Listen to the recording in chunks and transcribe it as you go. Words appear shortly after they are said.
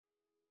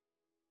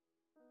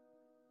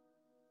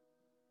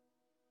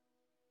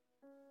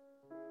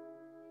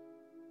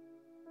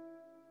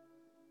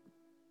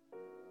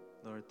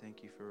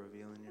thank you for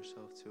revealing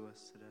yourself to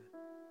us today.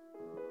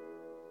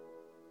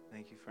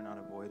 Thank you for not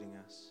avoiding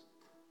us,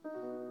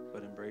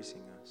 but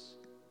embracing us.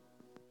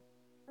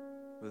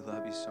 We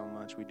love you so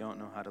much. We don't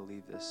know how to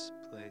leave this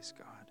place,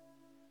 God.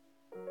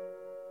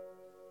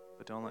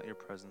 But don't let your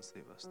presence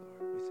leave us,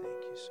 Lord. We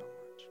thank you so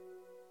much.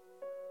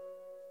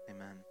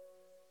 Amen.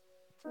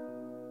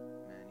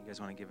 Amen. You guys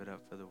want to give it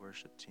up for the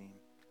worship team?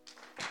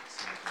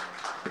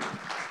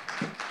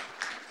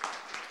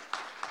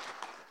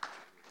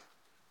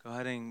 Go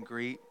ahead and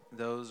greet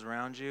those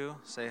around you.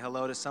 Say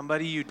hello to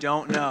somebody you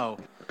don't know.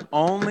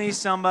 Only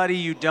somebody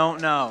you don't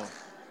know. I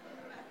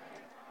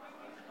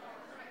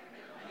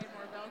need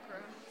more Velcro.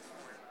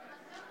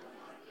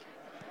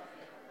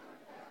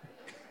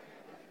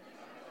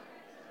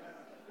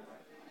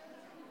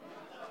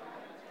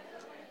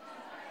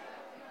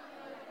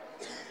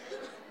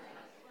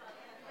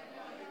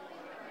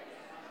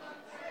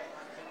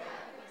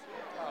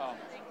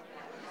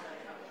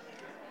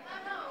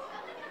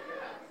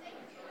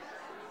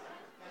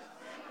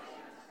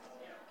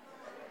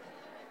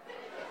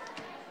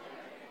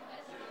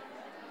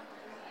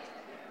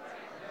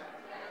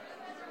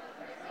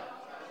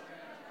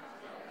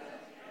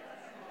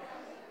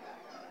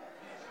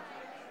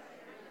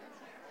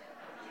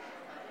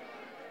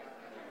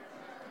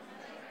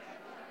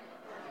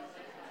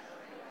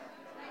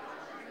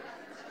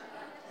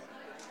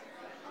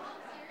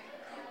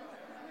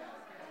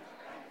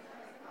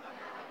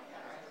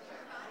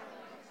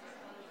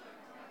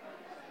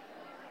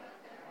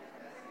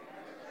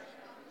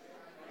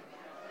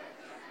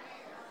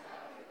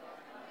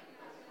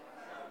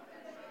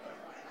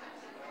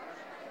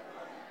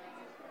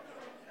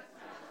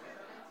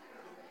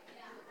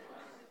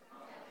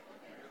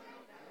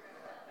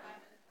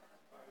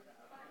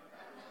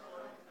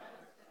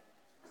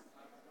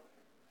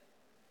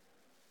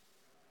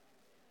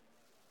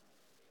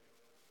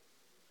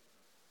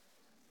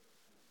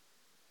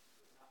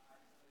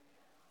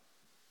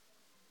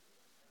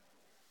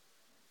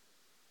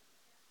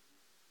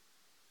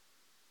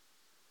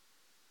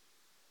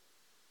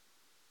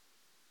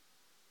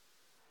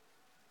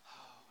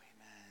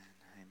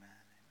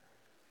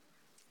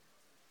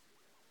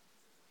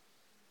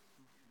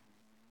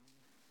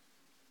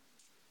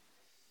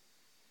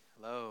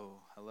 Hello.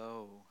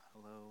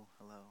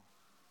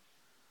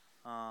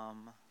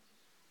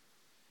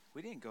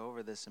 We didn't go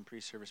over this in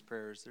pre-service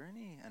prayer. Is there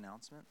any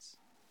announcements?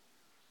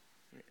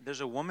 There's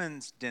a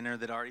women's dinner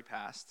that already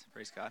passed.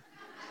 Praise God.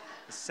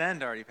 The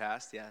send already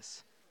passed,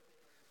 yes.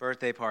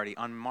 Birthday party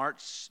on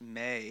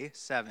May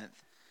 7th.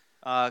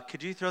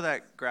 Could you throw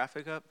that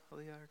graphic up,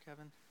 Leah or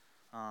Kevin?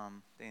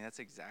 Dang, that's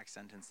the exact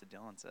sentence that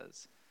Dylan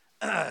says.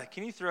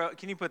 Can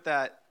you put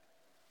that?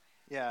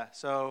 Yeah,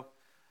 so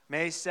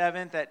May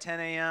 7th at 10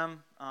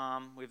 a.m.,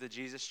 we have the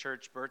Jesus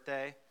Church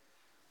birthday.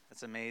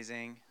 That's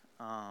amazing.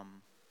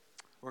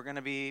 We're going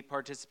to be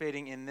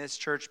participating in this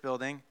church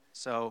building,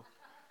 so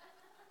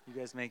you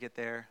guys make it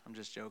there. I'm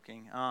just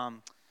joking.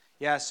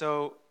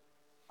 So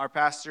our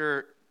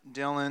pastor,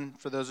 Dylan,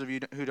 for those of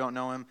you who don't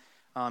know him,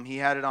 he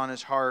had it on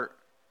his heart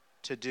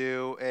to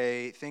do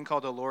a thing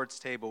called a Lord's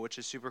Table, which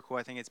is super cool.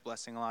 I think it's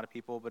blessing a lot of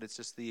people, but it's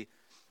just the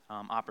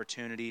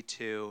opportunity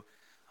to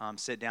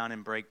sit down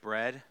and break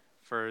bread.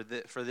 For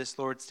this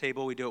Lord's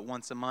Table, we do it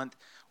once a month.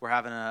 We're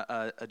having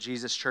a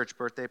Jesus Church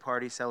birthday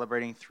party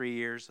celebrating 3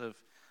 years of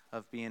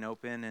being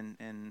open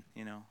and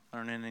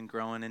learning and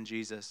growing in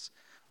Jesus.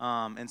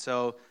 And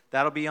so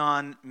that'll be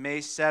on May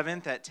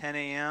 7th at 10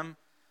 a.m.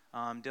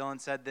 Dylan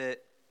said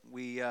that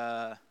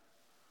we'll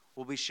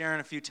be sharing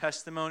a few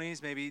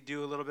testimonies, maybe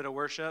do a little bit of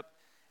worship,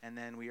 and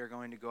then we are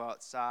going to go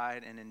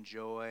outside and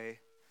enjoy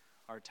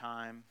our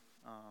time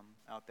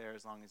out there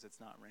as long as it's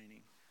not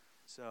raining.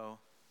 So,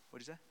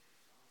 what'd you say?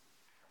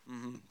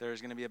 There's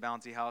going to be a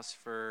bouncy house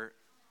for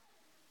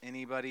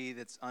anybody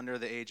that's under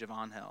the age of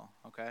Angel,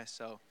 okay?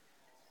 So,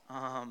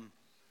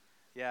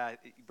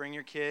 bring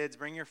your kids,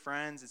 bring your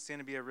friends. It's going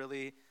to be a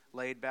really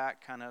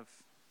laid-back kind of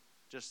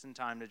just in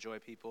time to joy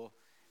people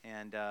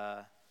and,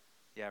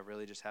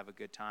 really just have a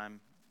good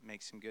time,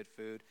 make some good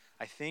food.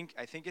 I think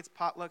it's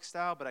potluck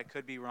style, but I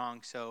could be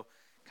wrong, so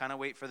kind of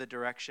wait for the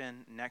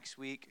direction next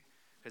week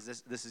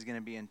because this is going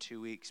to be in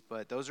 2 weeks.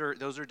 But those are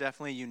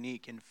definitely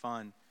unique and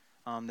fun.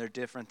 They're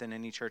different than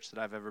any church that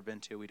I've ever been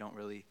to. We don't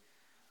really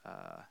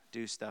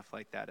do stuff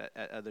like that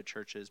at other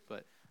churches.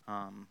 But,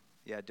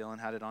 Dylan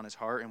had it on his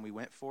heart, and we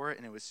went for it,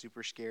 and it was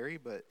super scary,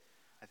 but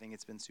I think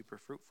it's been super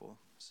fruitful.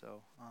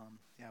 So,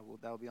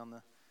 that'll be on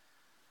the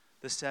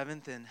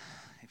 7th, and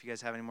if you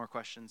guys have any more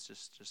questions,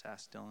 just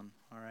ask Dylan,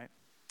 all right?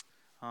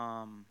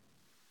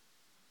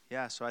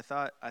 So I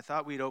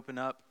thought we'd open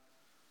up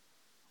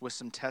with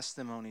some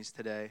testimonies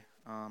today.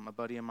 A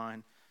buddy of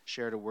mine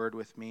shared a word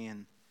with me,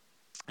 and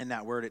in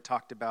that word, it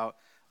talked about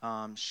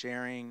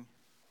sharing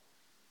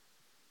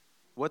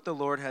what the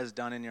Lord has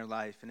done in your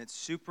life. And it's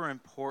super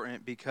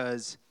important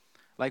because,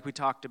 like we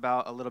talked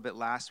about a little bit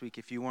last week,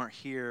 if you weren't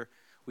here,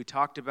 we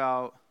talked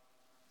about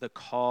the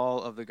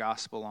call of the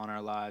gospel on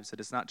our lives. That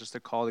it's not just a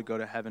call to go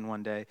to heaven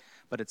one day,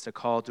 but it's a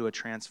call to a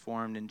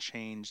transformed and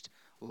changed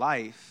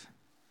life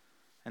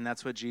And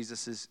that's what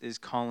Jesus is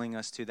calling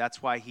us to.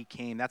 That's why he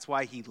came. That's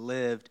why he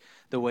lived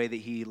the way that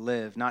he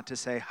lived. Not to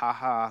say, ha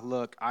ha,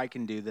 look, I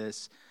can do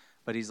this.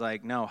 But he's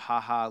like, no, ha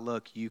ha,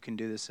 look, you can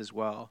do this as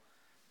well.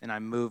 And I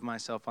move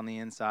myself on the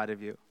inside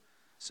of you.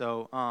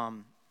 So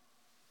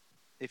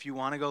if you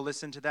want to go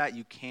listen to that,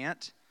 you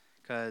can't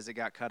because it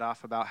got cut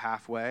off about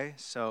halfway.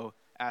 So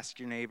ask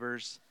your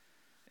neighbors.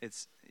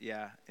 But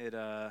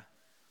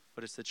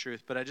it's the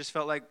truth. But I just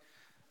felt like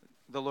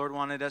the Lord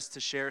wanted us to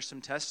share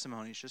some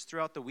testimonies just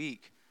throughout the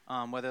week.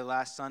 Whether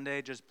last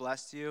Sunday just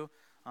blessed you,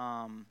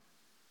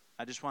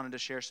 I just wanted to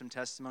share some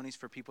testimonies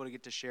for people to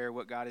get to share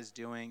what God is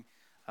doing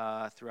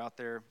throughout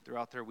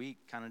their week,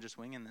 kind of just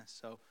winging this.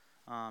 So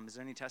is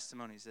there any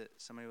testimonies that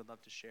somebody would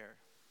love to share?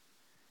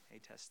 A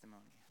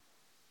testimony.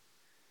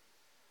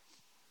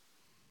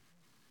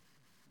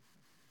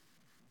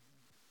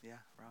 Yeah,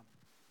 Rob.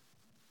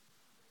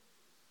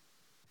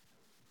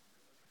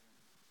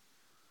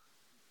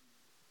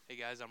 Hey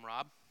guys, I'm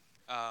Rob.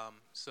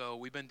 So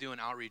we've been doing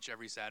outreach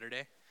every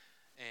Saturday,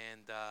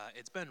 and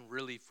it's been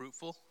really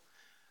fruitful.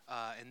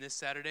 And this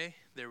Saturday,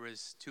 there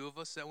was 2 of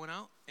us that went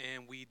out,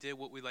 and we did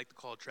what we like to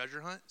call a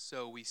treasure hunt.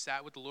 So we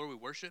sat with the Lord, we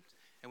worshiped,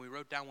 and we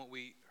wrote down what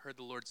we heard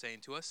the Lord saying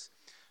to us.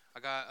 I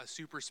got a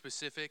super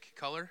specific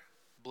color,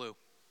 blue,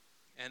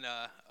 and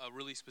a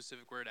really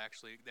specific word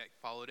actually that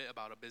followed it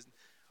about a business,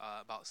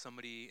 about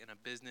somebody in a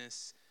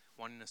business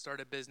wanting to start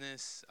a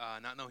business,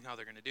 not knowing how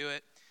they're going to do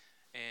it.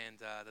 And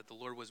that the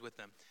Lord was with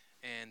them.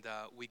 And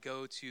we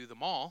go to the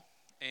mall,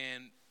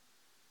 and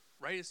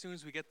right as soon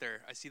as we get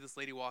there, I see this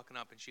lady walking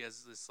up, and she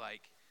has this,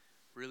 like,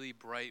 really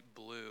bright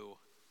blue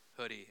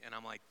hoodie. And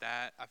I'm like,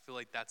 I feel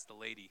like that's the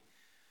lady.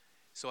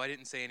 So I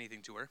didn't say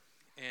anything to her.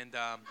 And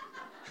I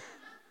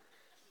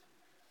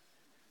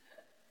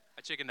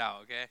chickened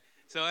out, okay?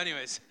 So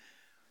anyways,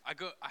 I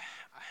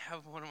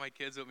have one of my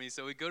kids with me.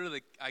 So we go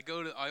to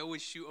I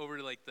always shoot over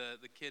to, like,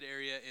 the kid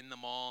area in the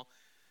mall,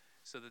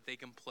 so that they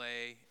can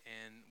play,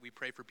 and we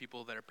pray for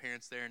people that are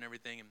parents there and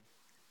everything, and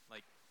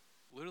like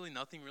literally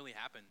nothing really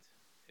happened,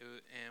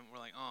 and we're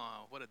like,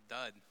 oh, what a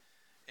dud.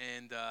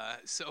 And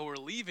so we're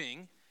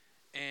leaving,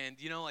 and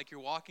like you're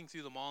walking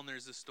through the mall and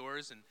there's the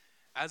stores, and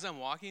as I'm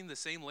walking, the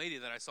same lady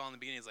that I saw in the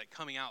beginning is like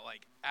coming out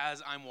like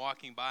as I'm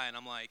walking by, and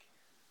I'm like,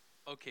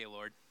 okay,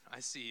 Lord, I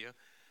see you.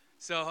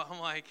 So I'm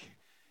like,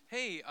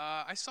 hey,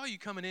 I saw you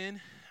coming in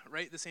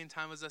right at the same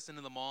time as us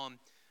into the mall, and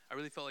I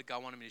really felt like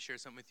God wanted me to share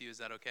something with you. Is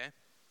that okay?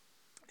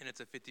 And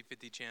it's a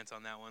 50-50 chance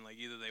on that one. Like,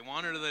 either they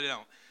want it or they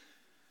don't.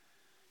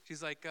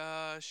 She's like,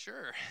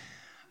 sure.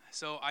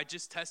 So I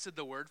just tested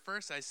the word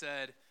first. I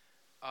said,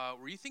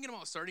 were you thinking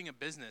about starting a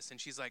business?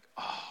 And she's like,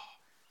 oh.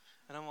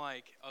 And I'm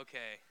like,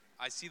 okay.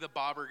 I see the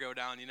bobber go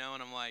down, and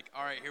I'm like,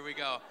 all right, here we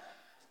go.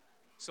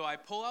 So I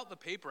pull out the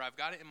paper. I've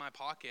got it in my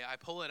pocket. I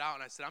pull it out,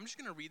 and I said, I'm just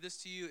going to read this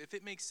to you. If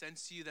it makes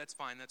sense to you, that's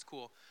fine. That's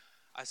cool.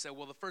 I said,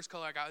 well, the first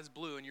color I got is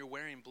blue, and you're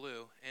wearing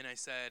blue. And I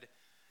said,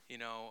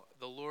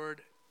 the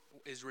Lord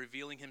is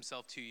revealing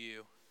himself to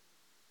you,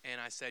 and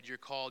I said, you're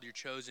called, you're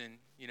chosen,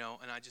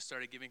 and I just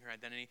started giving her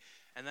identity.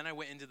 And then I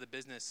went into the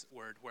business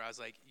word, where I was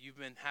like, you've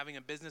been having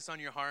a business on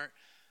your heart,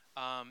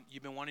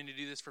 you've been wanting to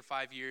do this for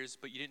 5 years,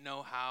 but you didn't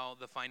know how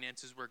the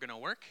finances were going to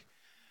work.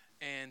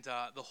 And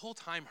the whole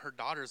time her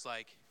daughter's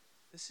like,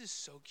 this is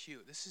so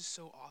cute, this is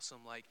so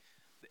awesome. Like,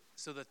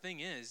 so the thing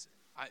is,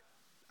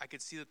 I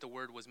could see that the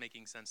word was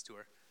making sense to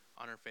her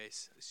on her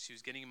face. She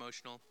was getting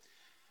emotional.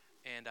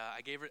 And I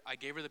gave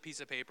her the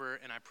piece of paper,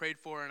 and I prayed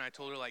for her, and I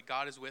told her, like,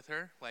 God is with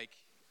her, like,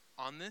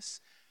 on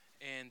this.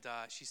 And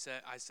I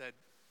said,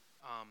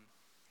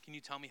 can you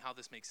tell me how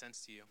this makes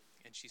sense to you?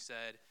 And she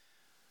said,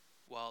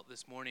 well,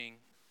 this morning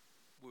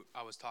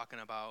I was talking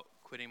about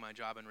quitting my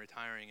job and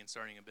retiring and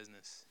starting a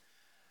business.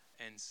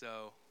 And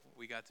so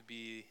we got to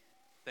be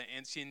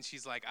and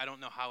she's like, I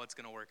don't know how it's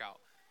going to work out.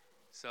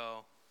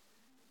 So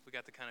we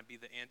got to kind of be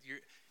the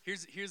answer.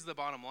 Here's the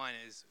bottom line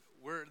is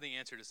we're the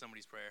answer to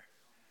somebody's prayer.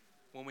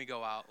 When we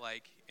go out,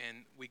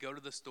 and we go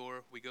to the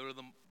store, we go to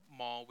the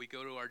mall, we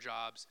go to our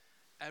jobs,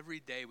 every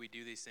day we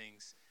do these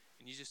things,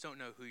 and you just don't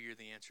know who you're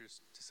the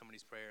answers to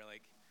somebody's prayer,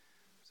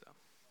 so.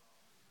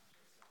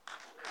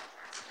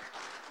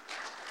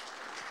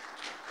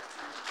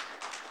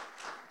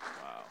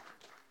 Wow,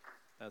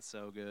 that's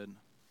so good.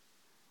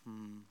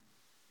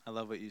 I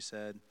love what you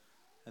said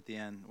at the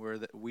end.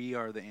 We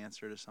are the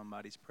answer to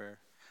somebody's prayer.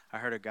 I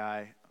heard a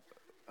guy,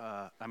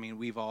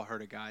 we've all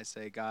heard a guy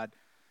say, God,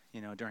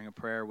 during a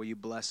prayer, will you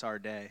bless our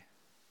day?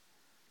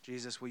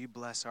 Jesus, will you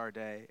bless our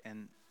day?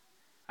 And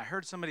I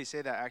heard somebody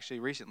say that actually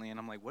recently, and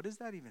I'm like, what does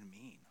that even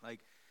mean?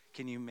 Like,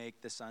 can you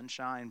make the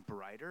sunshine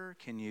brighter?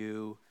 Can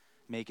you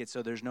make it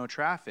so there's no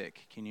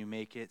traffic? Can you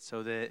make it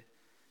so that,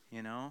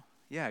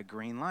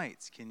 green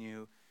lights? Can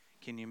you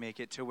make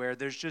it to where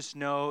there's just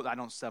I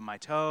don't stub my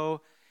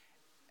toe?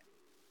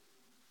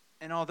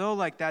 And although,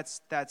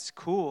 that's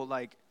cool,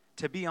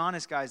 to be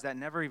honest, guys, that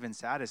never even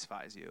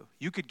satisfies you.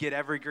 You could get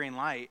every green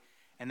light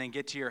and then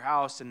get to your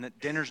house and the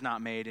dinner's not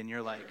made, and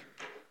you're like,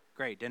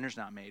 great, dinner's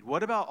not made.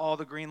 What about all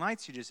the green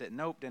lights you just hit?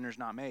 Nope, dinner's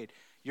not made.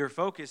 Your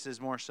focus is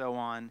more so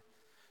on,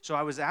 So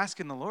I was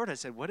asking the Lord, I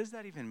said, what does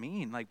that even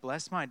mean? Like,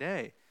 bless my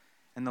day.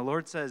 And the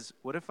Lord says,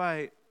 what if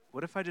I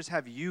just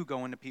have you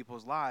go into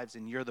people's lives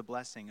and you're the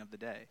blessing of the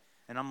day?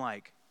 And I'm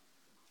like,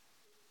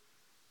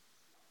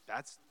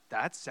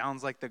 that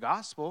sounds like the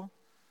gospel.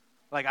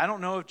 Like, I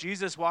don't know if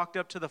Jesus walked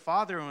up to the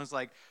Father and was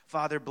like,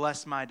 Father,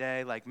 bless my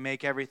day, like,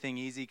 make everything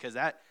easy, because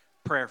that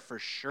prayer for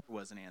sure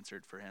wasn't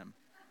answered for him.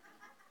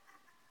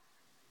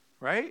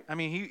 Right? I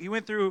mean, he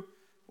went through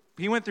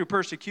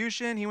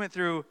persecution. He went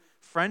through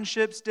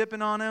friendships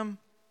dipping on him.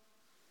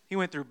 He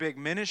went through big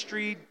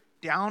ministry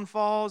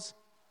downfalls.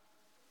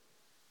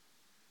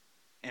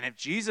 And if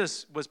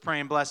Jesus was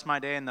praying, bless my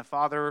day, and the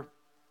Father's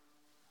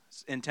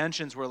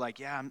intentions were like,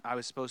 yeah, I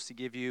was supposed to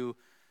give you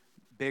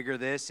bigger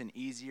this and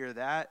easier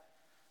that,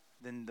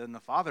 then the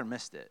Father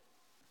missed it.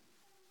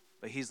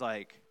 But he's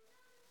like,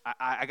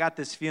 I got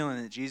this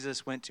feeling that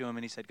Jesus went to him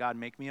and he said, God,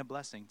 make me a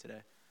blessing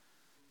today.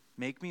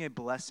 Make me a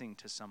blessing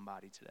to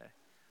somebody today.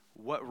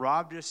 What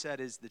Rob just said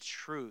is the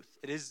truth.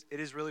 It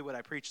is really what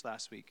I preached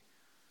last week.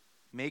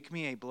 Make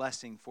me a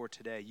blessing for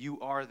today. You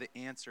are the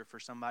answer for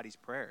somebody's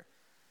prayer.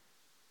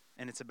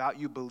 And it's about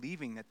you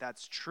believing that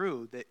that's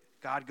true, that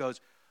God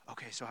goes,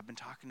 okay, so I've been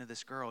talking to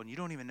this girl, and you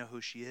don't even know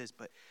who she is,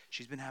 but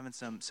she's been having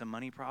some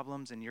money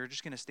problems, and you're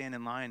just going to stand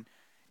in line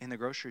in the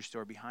grocery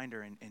store behind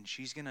her, and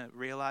she's going to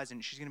realize,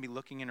 and she's going to be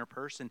looking in her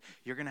purse, and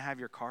you're going to have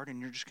your card,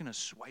 and you're just going to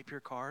swipe your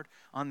card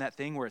on that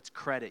thing where it's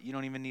credit. You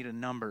don't even need a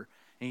number,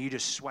 and you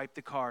just swipe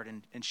the card,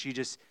 and she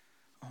just,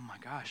 oh my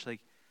gosh,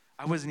 like,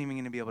 I wasn't even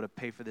going to be able to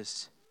pay for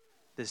this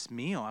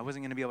meal. I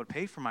wasn't going to be able to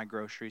pay for my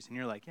groceries. And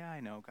you're like, yeah,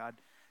 I know,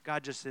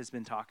 God just has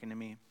been talking to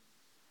me.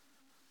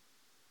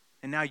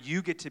 And now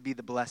you get to be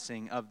the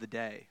blessing of the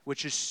day,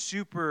 which is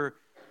super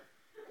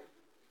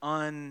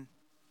undeserving.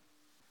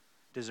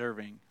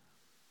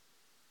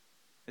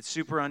 It's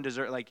super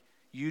undeserving. Like,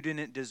 you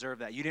didn't deserve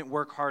that. You didn't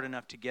work hard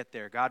enough to get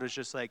there. God was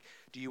just like,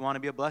 do you want to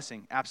be a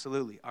blessing?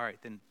 Absolutely. All right,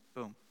 then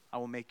boom. I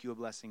will make you a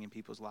blessing in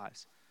people's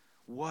lives.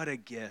 What a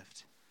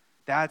gift.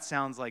 That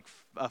sounds like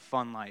a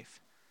fun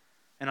life.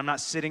 And I'm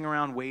not sitting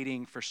around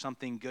waiting for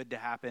something good to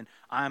happen.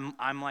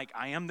 I'm like,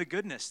 I am the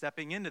goodness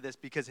stepping into this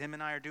because him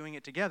and I are doing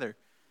it together.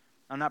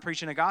 I'm not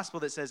preaching a gospel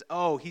that says,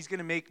 oh, he's going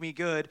to make me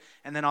good,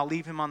 and then I'll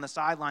leave him on the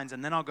sidelines,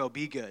 and then I'll go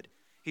be good.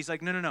 He's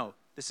like, no.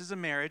 This is a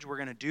marriage. We're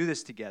going to do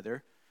this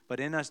together. But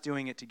in us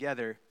doing it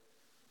together,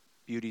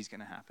 beauty's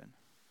going to happen.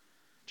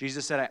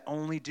 Jesus said, I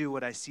only do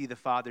what I see the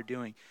Father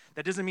doing.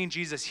 That doesn't mean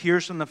Jesus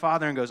hears from the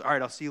Father and goes, all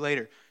right, I'll see you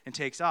later, and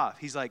takes off.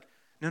 He's like,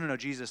 no,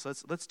 Jesus,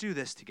 let's do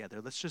this together.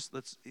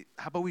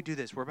 How about we do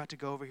this? We're about to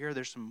go over here.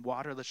 There's some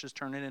water. Let's just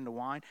turn it into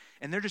wine.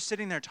 And they're just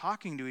sitting there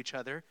talking to each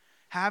other,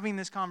 having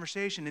this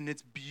conversation, and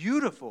it's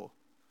beautiful.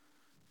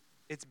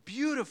 It's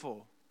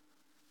beautiful.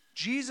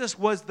 Jesus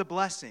was the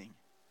blessing.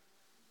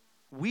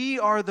 We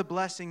are the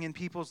blessing in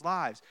people's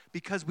lives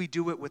because we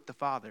do it with the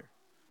Father.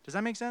 Does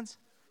that make sense?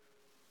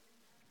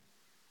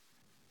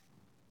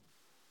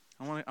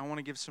 I want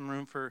to give some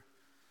room for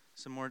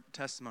some more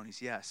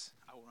testimonies. Yes,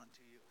 I will run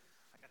to you.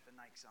 I got the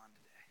Nikes on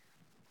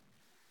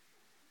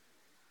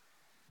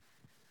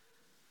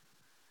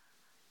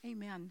today.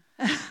 Amen.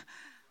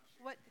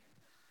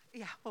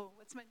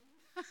 What's my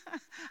name?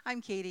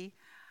 I'm Katie.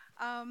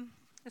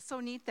 It's so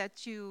neat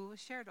that you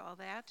shared all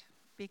that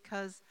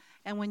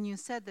and when you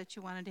said that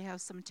you wanted to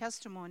have some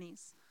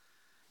testimonies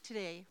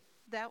today,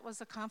 that was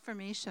a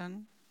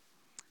confirmation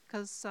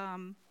because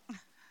on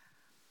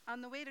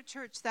the way to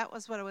church, that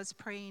was what I was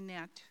praying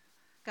that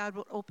God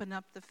would open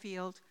up the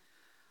field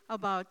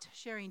about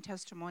sharing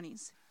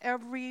testimonies.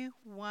 Every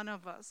one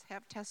of us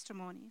have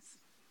testimonies.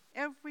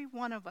 Every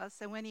one of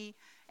us. And when he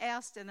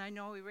asked, and I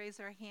know we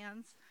raised our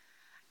hands,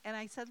 and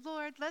I said,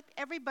 Lord, let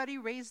everybody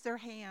raise their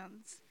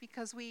hands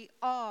because we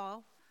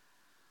all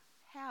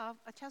have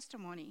a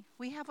testimony.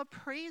 We have a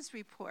praise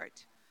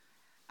report.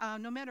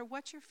 No matter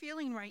what you're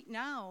feeling right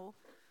now,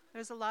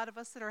 there's a lot of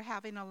us that are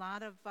having a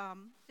lot of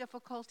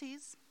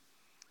difficulties.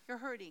 You're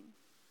hurting,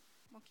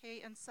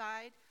 okay,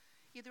 inside,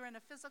 either in a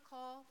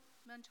physical,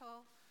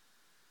 mental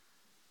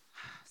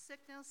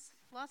sickness,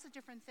 lots of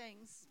different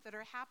things that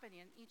are happening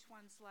in each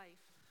one's life.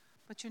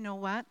 But you know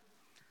what?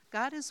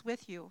 God is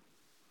with you.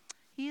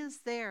 He is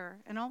there,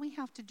 and all we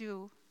have to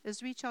do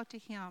is reach out to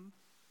him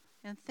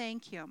and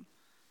thank him.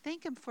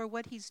 Thank him for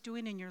what he's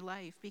doing in your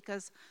life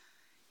because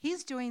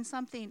he's doing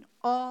something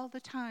all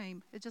the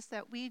time. It's just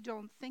that we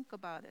don't think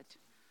about it.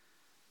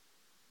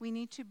 We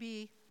need to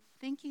be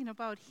thinking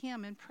about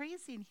him and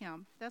praising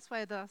him. That's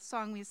why the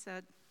song we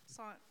said,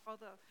 all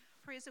the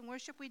praise and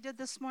worship we did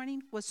this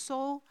morning was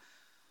so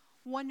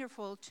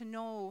wonderful to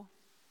know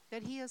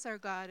that he is our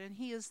God and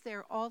he is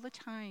there all the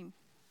time.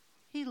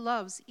 He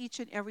loves each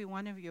and every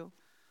one of you.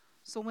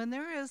 So when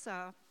there is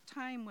a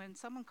time when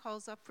someone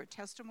calls up for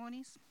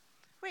testimonies,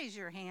 raise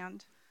your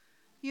hand.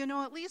 You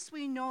know, at least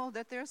we know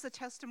that there's a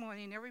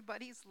testimony in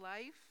everybody's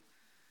life.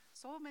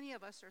 So many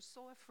of us are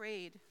so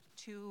afraid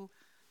to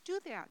do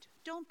that.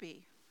 Don't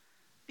be.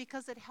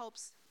 Because it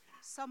helps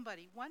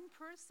somebody. One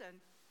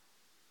person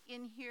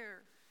in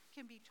here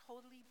can be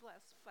totally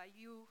blessed by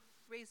you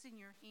raising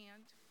your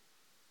hand.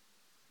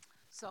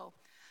 So,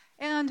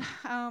 And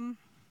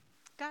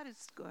God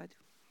is good.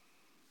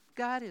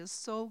 God is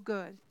so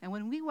good. And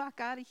when we walk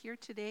out of here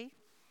today,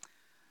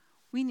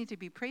 we need to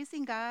be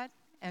praising God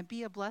and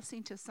be a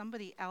blessing to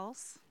somebody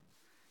else.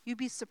 You'd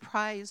be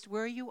surprised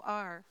where you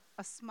are.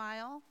 A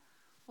smile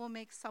will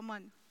make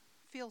someone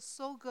feel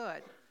so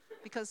good,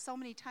 because so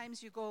many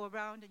times you go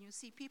around and you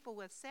see people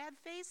with sad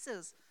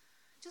faces.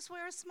 Just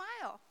wear a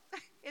smile.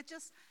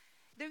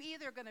 They're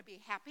either going to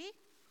be happy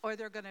or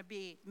they're going to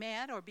be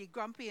mad or be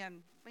grumpy.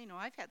 And,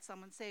 I've had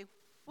someone say,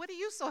 "What are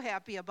you so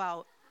happy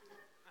about?"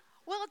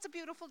 Well, it's a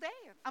beautiful day.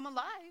 I'm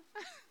alive.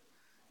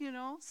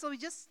 So we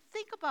just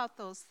think about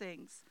those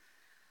things.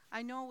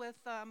 I know with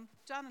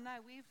John and I,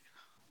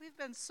 we've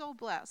been so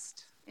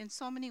blessed in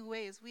so many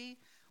ways. We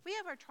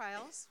have our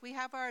trials, we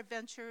have our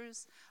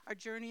adventures, our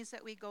journeys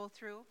that we go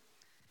through,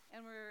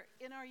 and we're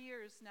in our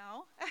years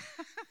now,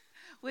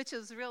 which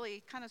is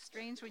really kind of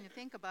strange when you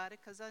think about it,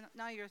 because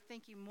now you're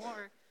thinking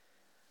more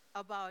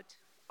about,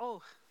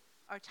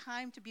 our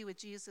time to be with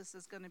Jesus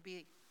is going to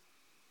be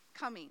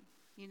coming.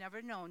 You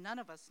never know. None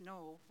of us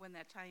know when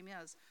that time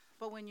is.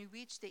 But when you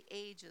reach the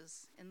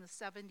ages in the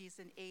 70s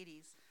and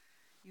 80s,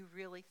 you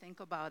really think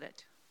about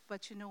it.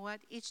 But you know what?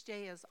 Each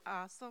day is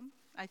awesome.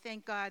 I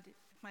thank God.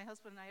 My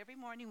husband and I, every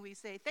morning we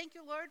say, "Thank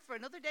you, Lord, for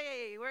another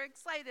day. We're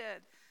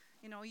excited.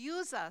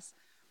 Use us."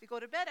 We go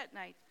to bed at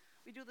night.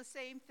 We do the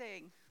same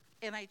thing.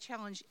 And I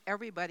challenge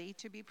everybody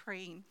to be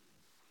praying.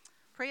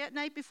 Pray at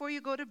night before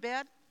you go to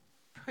bed.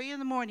 Pray in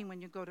the morning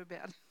when you go to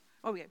bed.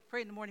 Oh, yeah,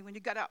 pray in the morning when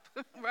you get up,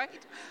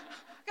 right?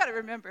 Got to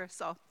remember.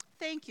 So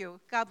thank you.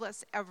 God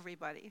bless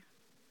everybody.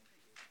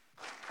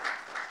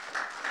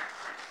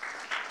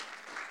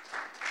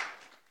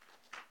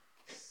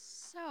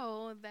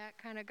 So that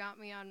kind of got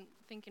me on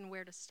thinking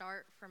where to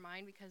start for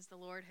mine, because the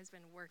Lord has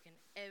been working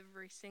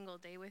every single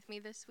day with me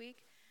this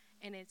week,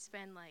 and it's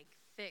been like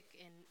thick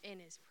in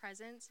His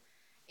presence.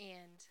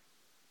 And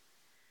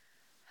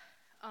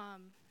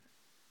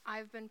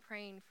I've been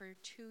praying for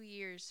 2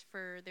 years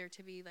for there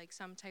to be like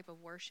some type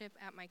of worship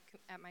at my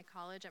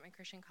college, at my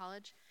Christian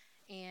college,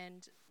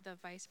 and the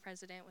vice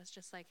president was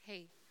just like,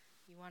 "Hey,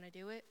 you want to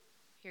do it?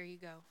 Here you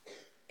go."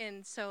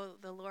 And so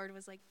the Lord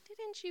was like,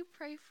 "Didn't you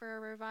pray for a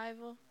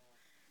revival?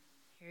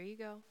 Here you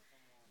go."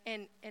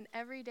 And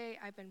every day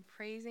I've been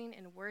praising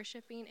and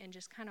worshiping and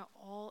just kind of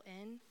all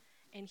in,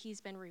 and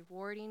He's been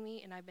rewarding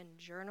me, and I've been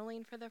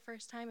journaling for the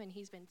first time, and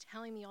He's been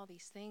telling me all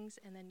these things.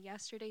 And then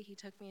yesterday He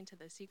took me into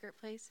the secret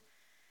place,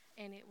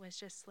 and it was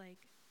just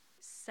like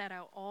set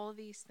out all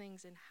these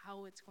things and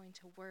how it's going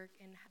to work,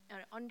 and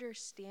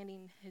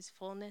understanding His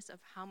fullness of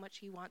how much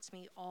He wants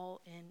me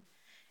all in,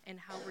 and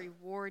how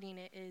rewarding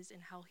it is,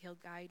 and how He'll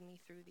guide me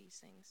through these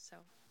things. So,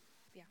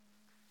 yeah,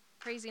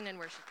 praising and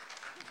worshiping.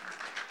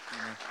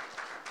 Amen.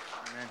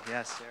 Amen.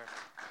 Yes, Sarah.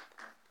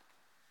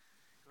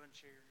 Go ahead and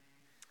share your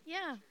name.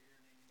 Yeah.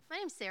 My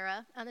name's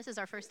Sarah. This is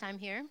our first time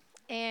here.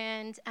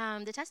 And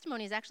the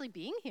testimony is actually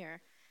being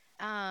here.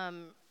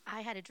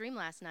 I had a dream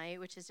last night,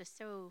 which is just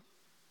so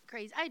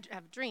crazy. I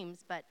have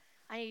dreams, but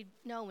I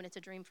know when it's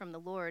a dream from the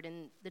Lord,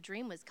 and the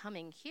dream was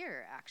coming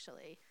here,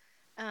 actually.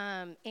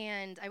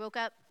 And I woke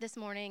up this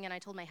morning, and I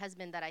told my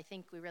husband that I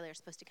think we really are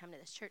supposed to come to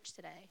this church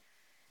today.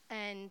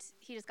 And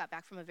he just got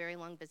back from a very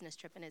long business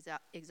trip and is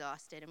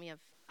exhausted, and we have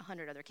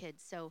 100 other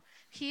kids, so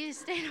he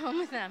stayed home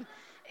with them.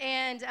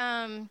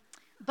 And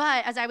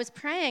but as I was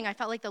praying, I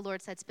felt like the Lord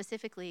said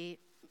specifically,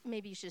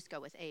 maybe you should just go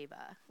with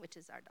Ava, which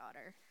is our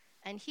daughter.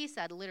 And He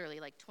said literally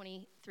like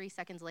 23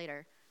 seconds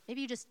later,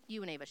 maybe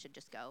you and Ava should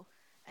just go.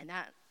 And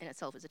that in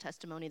itself is a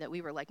testimony that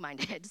we were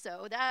like-minded.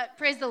 So that,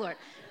 praise the Lord.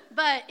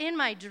 But in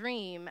my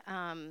dream,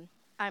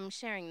 I'm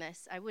sharing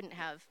this. I wouldn't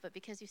have, but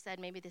because you said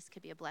maybe this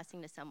could be a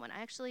blessing to someone,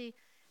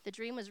 the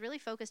dream was really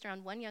focused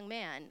around one young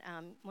man,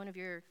 one of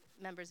your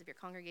members of your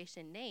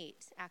congregation,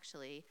 Nate,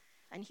 actually.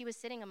 And he was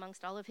sitting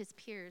amongst all of his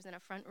peers in a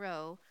front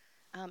row,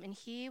 and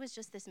he was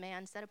just this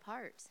man set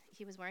apart.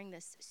 He was wearing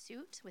this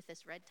suit with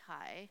this red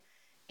tie,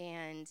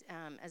 and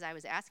as I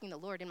was asking the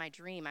Lord in my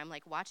dream, I'm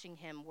like watching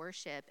him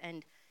worship,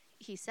 and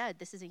He said,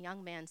 "This is a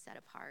young man set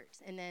apart."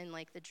 And then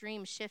like the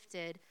dream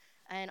shifted,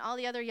 and all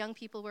the other young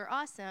people were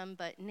awesome,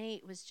 but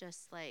Nate was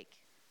just like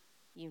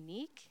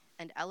unique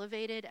and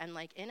elevated and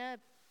like in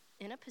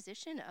a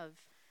position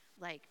of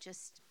like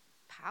just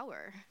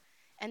power.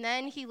 And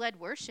then he led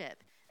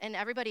worship, and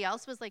everybody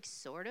else was like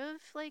sort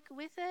of like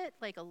with it,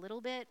 like a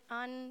little bit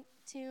on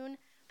tune,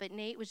 but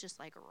Nate was just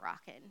like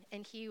rocking,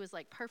 and he was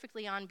like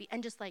perfectly on beat,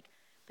 and just like,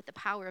 but the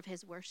power of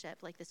his worship,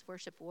 like this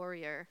worship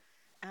warrior,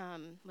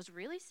 was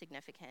really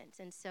significant.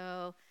 And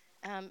so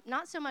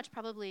not so much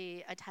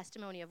probably a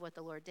testimony of what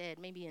the Lord did,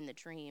 maybe in the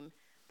dream,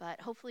 but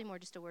hopefully more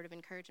just a word of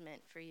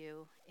encouragement for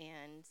you.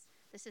 And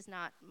this is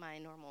not my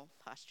normal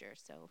posture,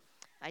 so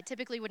I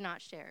typically would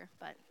not share,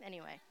 but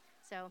anyway.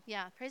 So,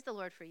 yeah, praise the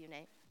Lord for you,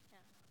 Nate. Yeah.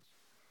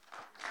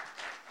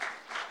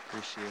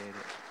 Appreciate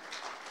it.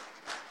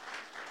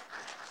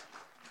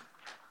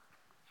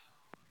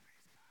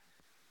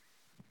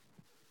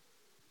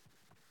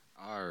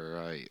 All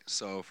right.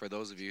 So for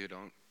those of you who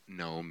don't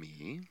know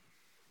me,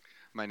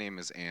 my name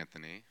is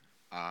Anthony.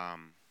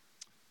 Long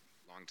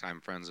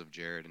longtime friends of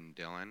Jared and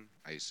Dylan.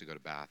 I used to go to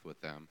Bath with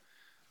them.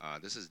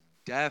 This is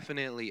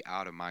definitely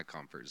out of my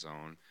comfort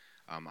zone.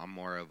 I'm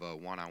more of a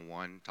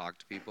one-on-one talk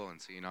to people,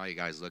 and seeing all you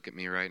guys look at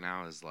me right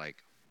now is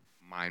like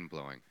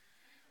mind-blowing.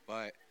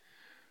 But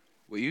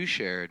what you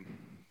shared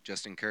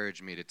just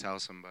encouraged me to tell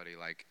somebody,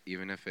 like,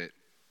 even if it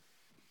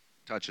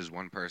touches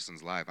one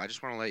person's life, I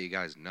just want to let you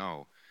guys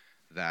know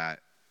that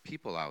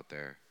people out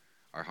there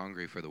are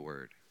hungry for the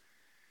word.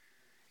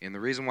 And the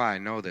reason why I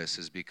know this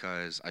is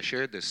because I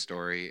shared this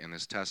story and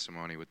this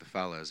testimony with the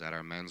fellas at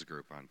our men's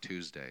group on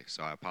Tuesday.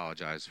 So I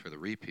apologize for the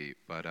repeat,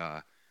 but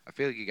I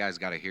feel like you guys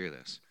got to hear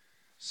this.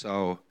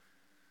 So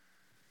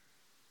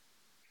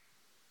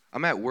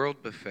I'm at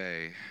World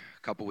Buffet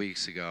a couple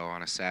weeks ago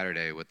on a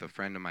Saturday with a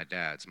friend of my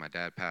dad's. My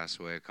dad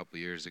passed away a couple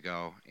years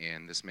ago,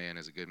 and this man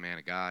is a good man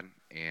of God,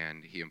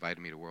 and he invited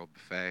me to World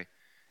Buffet.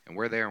 And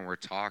we're there and we're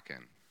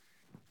talking.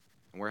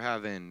 And we're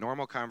having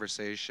normal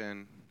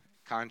conversation.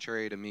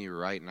 Contrary to me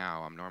right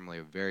now, I'm normally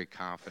a very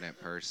confident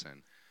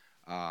person.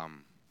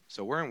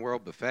 So we're in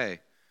World Buffet,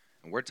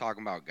 and we're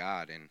talking about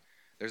God. And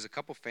there's a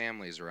couple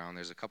families around.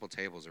 There's a couple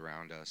tables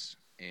around us.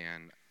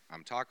 And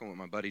I'm talking with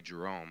my buddy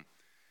Jerome.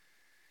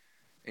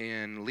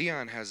 And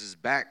Leon has his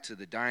back to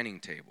the dining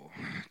table,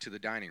 to the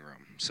dining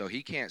room. So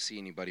he can't see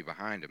anybody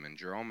behind him. And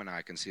Jerome and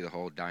I can see the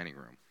whole dining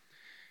room.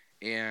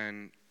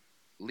 And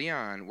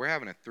Leon, we're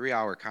having a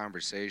 3-hour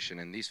conversation.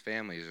 And these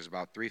families, there's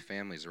about 3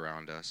 families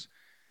around us.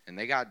 And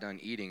they got done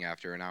eating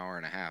after an hour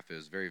and a half. It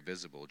was very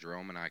visible.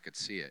 Jerome and I could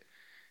see it.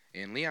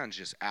 And Leon's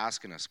just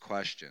asking us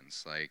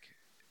questions. Like,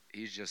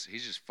 he's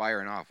just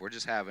firing off. We're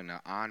just having an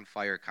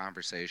on-fire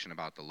conversation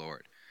about the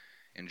Lord.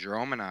 And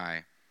Jerome and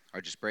I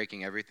are just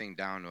breaking everything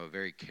down to a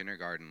very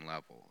kindergarten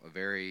level, a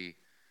very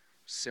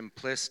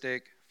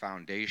simplistic,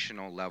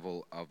 foundational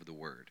level of the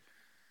Word.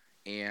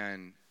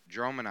 And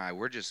Jerome and I,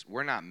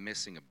 we're not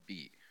missing a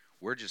beat.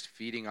 We're just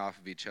feeding off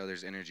of each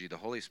other's energy. The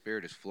Holy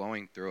Spirit is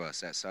flowing through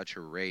us at such a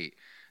rate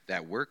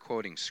that we're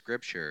quoting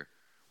Scripture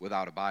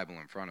without a Bible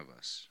in front of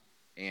us.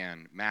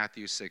 And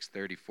Matthew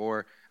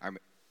 6:34,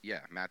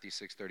 Matthew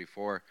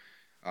 6:34,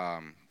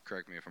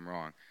 correct me if I'm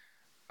wrong,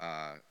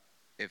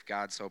 if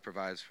God so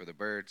provides for the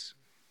birds,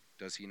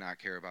 does he not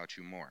care about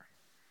you more?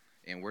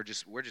 And we're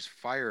just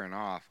firing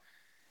off.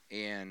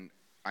 And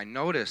I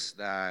noticed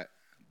that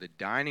the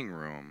dining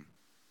room,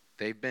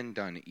 they've been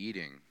done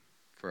eating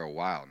for a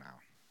while now.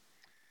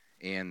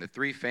 And the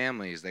 3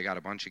 families, they got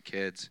a bunch of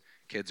kids.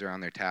 Kids are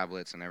on their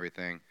tablets and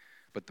everything.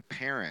 But the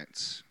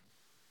parents,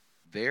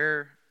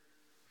 they're,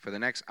 for the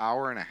next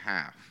hour and a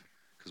half,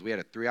 because we had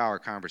a 3-hour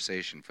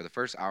conversation, for the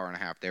first hour and a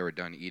half, they were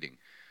done eating.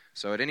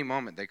 So at any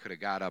moment, they could have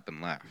got up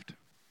and left.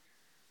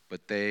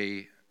 But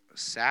they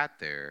sat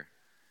there,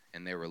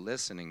 and they were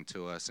listening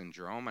to us, and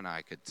Jerome and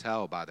I could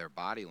tell by their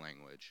body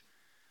language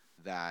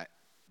that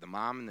the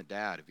mom and the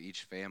dad of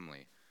each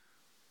family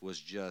was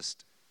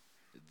just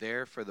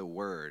there for the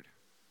word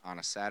on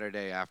a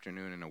Saturday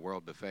afternoon in a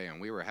World Buffet, and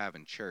we were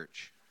having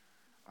church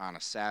on a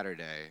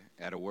Saturday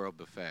at a World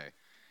Buffet.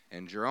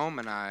 And Jerome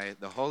and I,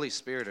 the Holy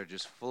Spirit are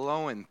just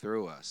flowing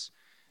through us.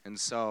 And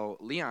so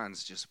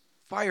Leon's just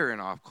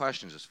firing off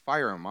questions, just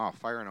firing them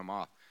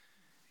off.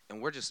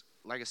 And we're just,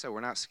 like I said,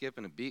 we're not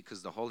skipping a beat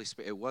because the Holy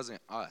Spirit, it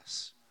wasn't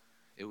us.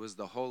 It was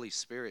the Holy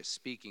Spirit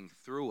speaking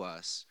through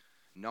us,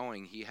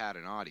 knowing he had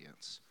an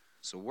audience.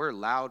 So we're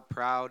loud,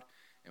 proud,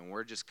 and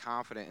we're just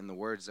confident in the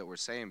words that we're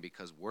saying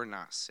because we're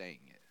not saying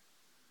it.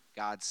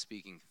 God's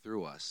speaking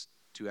through us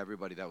to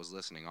everybody that was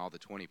listening, all the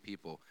 20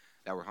 people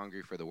that were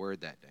hungry for the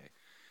word that day.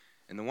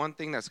 And the one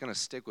thing that's going to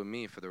stick with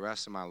me for the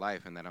rest of my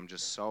life, and that I'm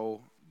just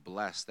so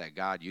blessed that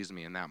God used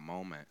me in that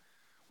moment,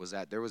 was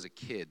that there was a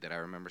kid that I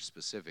remember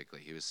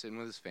specifically. He was sitting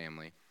with his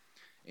family,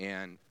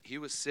 and he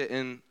was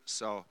sitting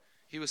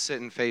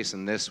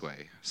facing this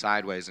way,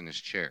 sideways in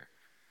his chair.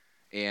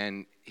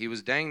 And he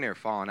was dang near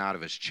falling out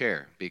of his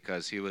chair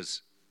because he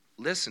was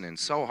listening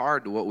so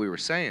hard to what we were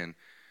saying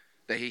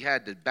that he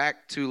had the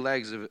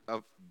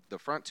the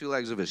front 2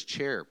 legs of his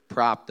chair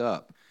propped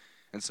up.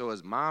 And so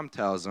his mom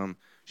tells him,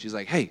 she's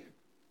like, "Hey,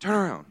 turn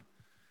around."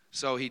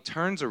 So he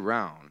turns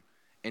around,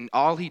 and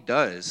all he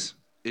does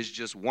is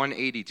just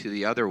 180 to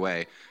the other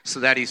way so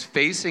that he's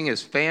facing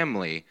his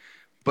family,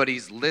 but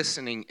he's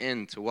listening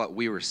in to what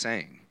we were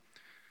saying.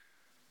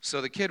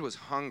 So the kid was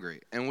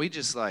hungry, and we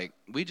just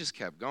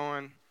kept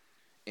going,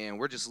 and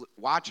we're just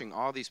watching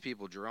all these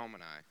people, Jerome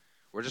and I,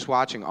 we're just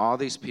watching all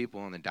these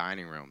people in the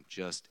dining room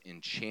just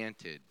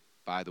enchanted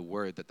by the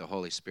word that the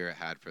Holy Spirit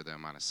had for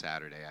them on a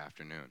Saturday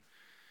afternoon.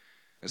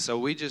 And so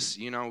we just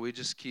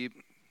keep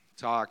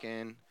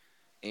talking.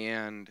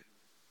 And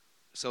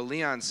so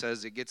Leon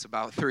says it gets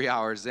about 3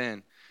 hours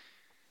in.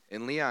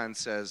 And Leon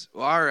says,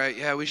 "Well, all right,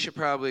 yeah, we should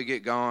probably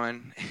get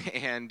going."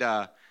 And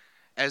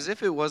as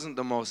if it wasn't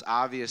the most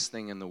obvious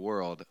thing in the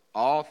world,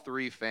 all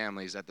 3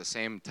 families at the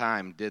same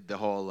time did the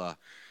whole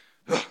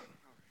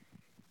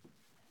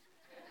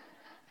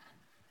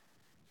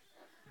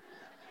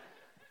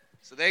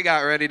So they got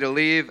ready to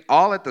leave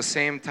all at the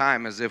same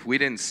time as if we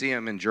didn't see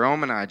them. And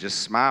Jerome and I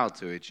just smiled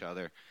to each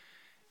other.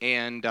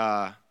 And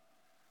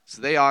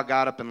so they all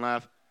got up and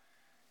left.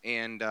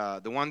 And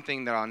the one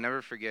thing that I'll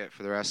never forget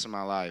for the rest of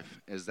my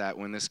life is that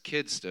when this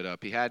kid stood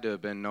up, he had to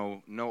have been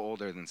no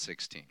older than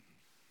 16.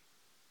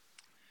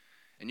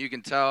 And you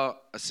can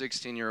tell a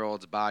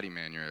 16-year-old's body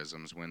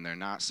mannerisms when they're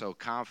not so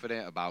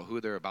confident about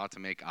who they're about to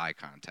make eye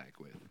contact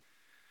with.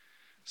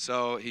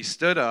 So he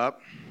stood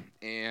up,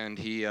 and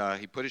he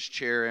put his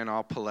chair in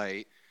all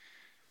polite,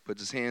 puts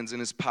his hands in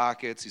his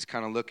pockets. He's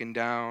kind of looking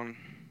down.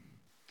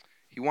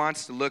 He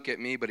wants to look at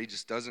me, but he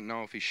just doesn't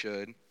know if he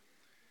should.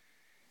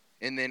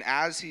 And then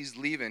as he's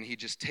leaving, he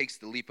just takes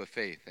the leap of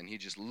faith, and he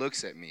just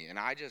looks at me. And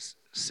I just,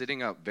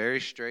 sitting up very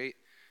straight,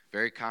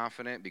 very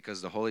confident,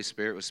 because the Holy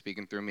Spirit was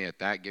speaking through me at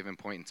that given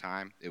point in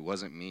time. It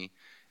wasn't me.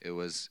 It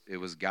was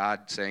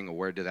God saying a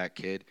word to that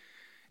kid.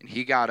 And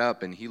he got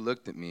up, and he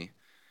looked at me,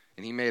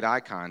 and he made eye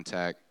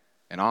contact.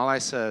 And all I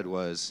said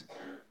was,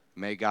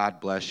 "May God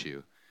bless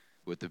you,"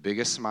 with the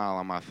biggest smile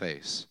on my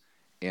face.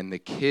 And the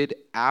kid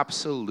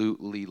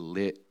absolutely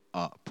lit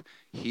up.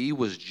 He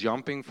was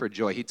jumping for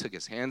joy. He took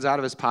his hands out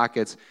of his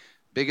pockets,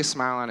 biggest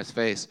smile on his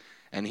face,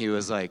 and he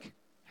was like,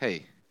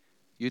 "Hey,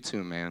 you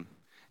too, man."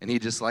 And he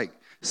just like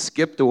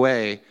skipped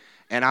away,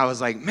 and I was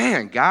like,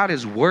 man, God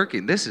is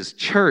working. This is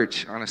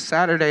church on a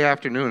Saturday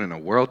afternoon in a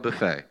world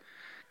buffet.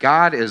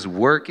 God is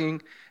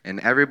working in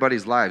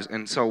everybody's lives.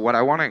 And so what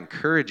I want to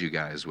encourage you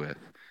guys with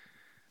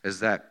is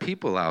that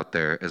people out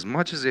there, as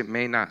much as it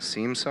may not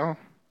seem so,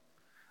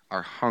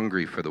 are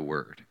hungry for the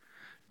word.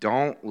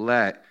 Don't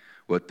let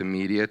what the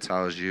media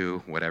tells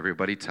you, what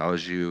everybody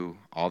tells you,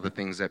 all the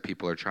things that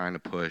people are trying to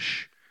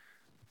push.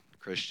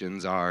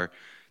 Christians are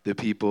the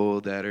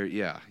people that are,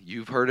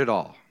 you've heard it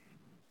all.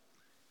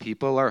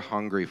 People are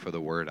hungry for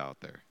the word out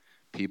there.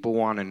 People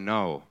want to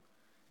know,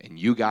 and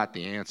you got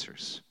the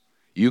answers.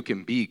 You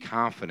can be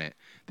confident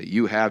that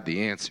you have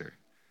the answer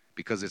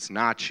because it's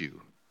not you.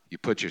 You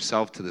put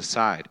yourself to the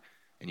side,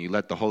 and you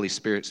let the Holy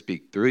Spirit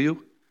speak through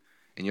you,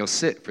 and you'll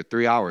sit for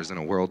 3 hours in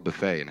a world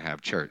buffet and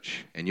have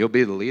church, and you'll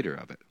be the leader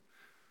of it.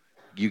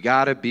 You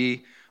got to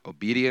be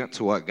obedient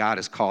to what God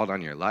has called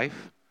on your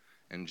life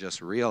and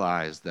just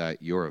realize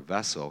that you're a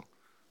vessel,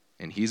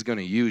 and he's going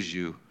to use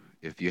you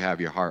if you have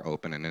your heart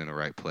open and in the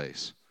right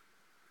place.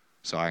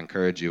 So I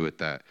encourage you with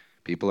that.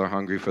 People are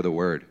hungry for the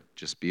word.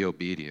 Just be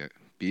obedient.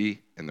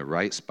 Be in the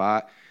right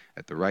spot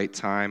at the right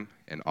time,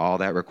 and all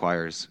that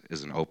requires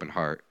is an open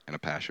heart and a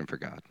passion for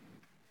God.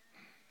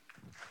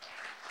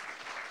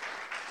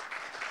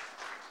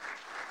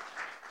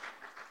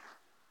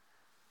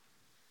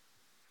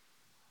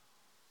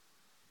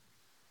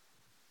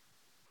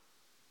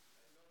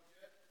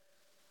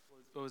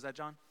 What was that,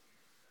 John?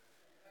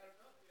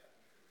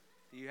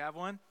 Do you have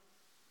one?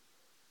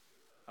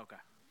 Okay.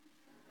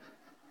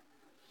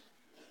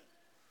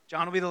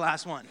 John will be the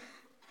last one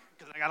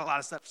because I got a lot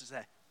of stuff to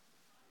say.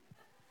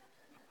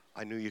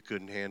 I knew you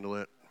couldn't handle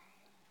it.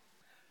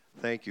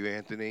 Thank you,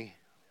 Anthony.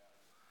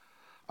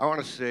 I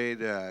want to say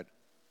that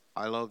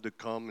I love to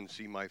come and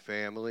see my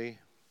family,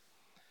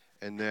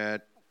 and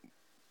that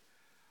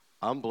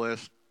I'm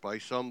blessed by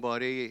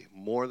somebody,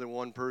 more than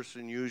one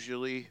person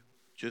usually,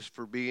 just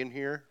for being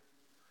here.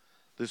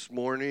 This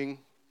morning,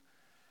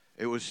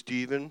 it was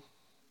Stephen.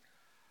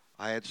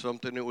 I had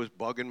something that was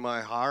bugging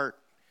my heart.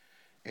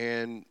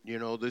 And,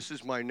 this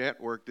is my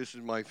network. This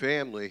is my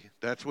family.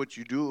 That's what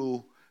you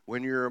do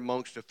when you're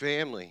amongst a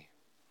family.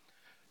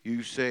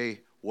 You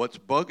say, what's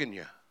bugging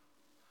you?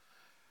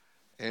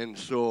 And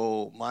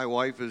so my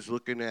wife is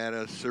looking at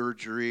a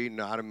surgery,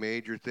 not a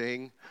major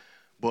thing.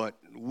 But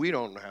we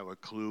don't have a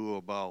clue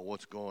about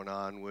what's going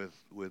on with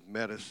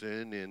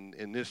medicine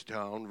in this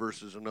town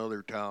versus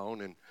another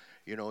town. And,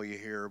 you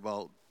hear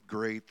about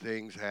great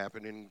things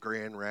happening in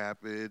Grand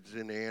Rapids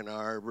and Ann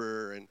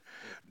Arbor and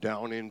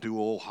down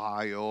into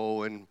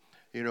Ohio. And,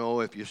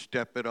 if you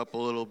step it up a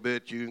little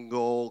bit, you can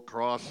go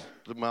across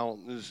the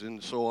mountains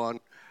and so on,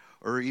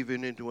 or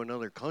even into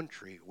another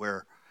country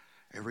where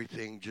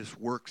everything just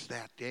works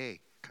that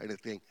day kind of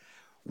thing.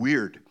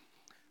 Weird.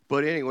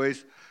 But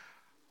anyways,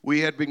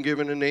 we had been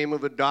given the name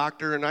of a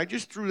doctor, and I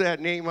just threw that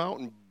name out,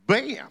 and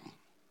bam!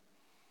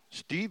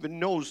 Stephen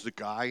knows the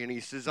guy, and he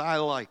says, I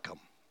like him.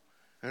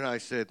 And I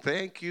said,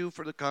 thank you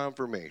for the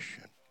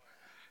confirmation.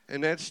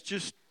 And that's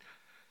just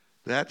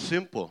that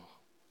simple.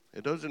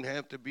 It doesn't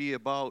have to be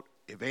about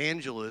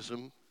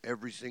evangelism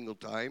every single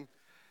time.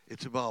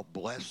 It's about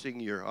blessing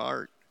your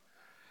heart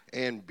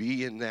and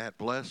being that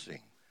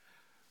blessing.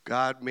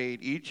 God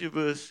made each of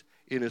us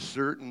in a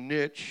certain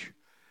niche,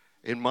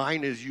 and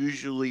mine is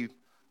usually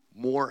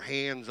more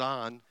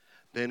hands-on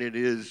than it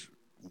is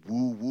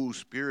woo-woo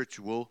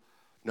spiritual.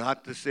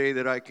 Not to say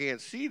that I can't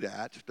see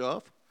that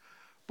stuff,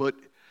 but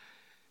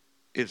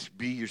it's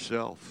be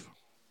yourself.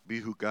 Be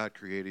who God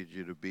created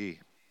you to be.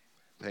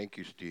 Thank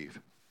you, Steve.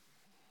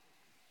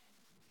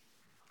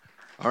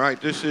 All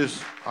right, this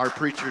is our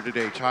preacher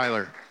today,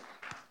 Tyler.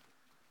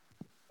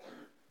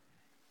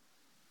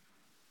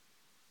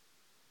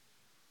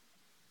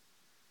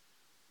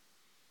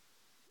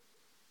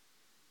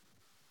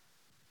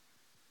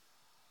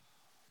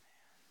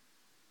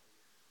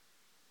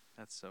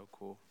 That's so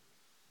cool.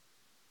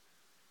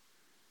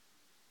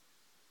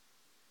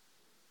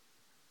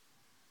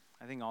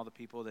 think all the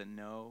people that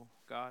know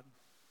God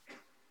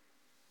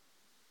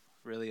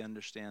really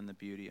understand the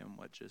beauty in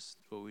what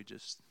we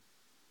just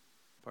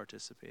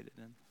participated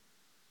in.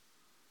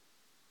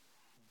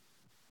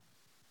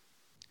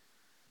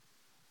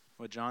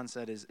 What John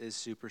said is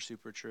super,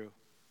 super true.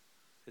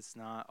 It's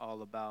not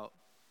all about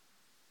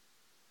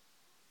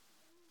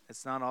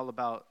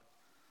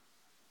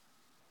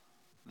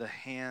the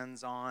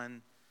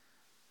hands-on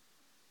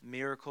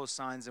miracles,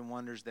 signs, and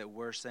wonders that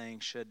we're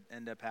saying should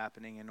end up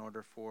happening in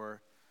order for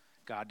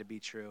God to be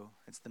true.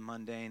 It's the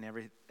mundane,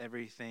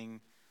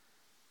 everything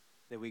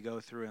that we go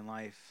through in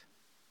life.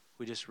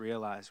 We just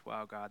realize,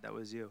 wow, God, that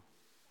was you.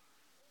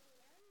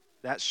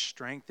 That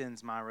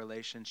strengthens my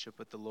relationship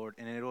with the Lord,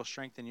 and it'll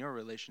strengthen your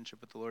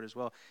relationship with the Lord as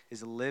well,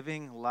 is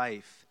living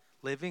life,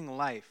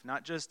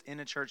 not just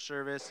in a church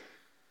service,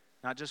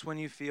 not just when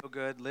you feel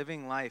good,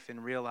 living life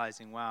and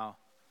realizing, wow,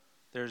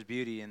 there's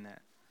beauty in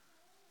that.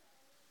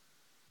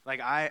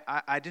 Like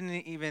I didn't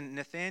even,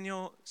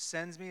 Nathaniel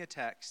sends me a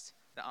text.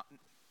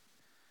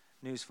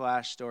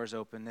 Newsflash, doors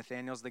open.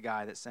 Nathaniel's the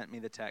guy that sent me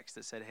the text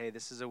that said, hey,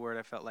 this is a word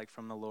I felt like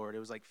from the Lord. It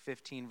was like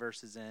 15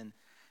 verses in,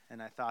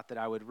 and I thought that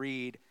I would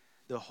read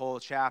the whole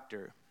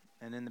chapter.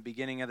 And in the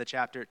beginning of the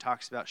chapter, it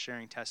talks about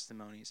sharing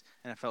testimonies.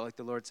 And I felt like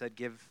the Lord said,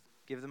 give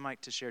the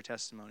mic to share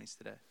testimonies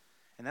today.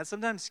 And that's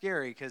sometimes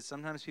scary because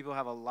sometimes people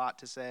have a lot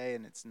to say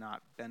and it's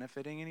not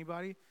benefiting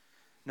anybody.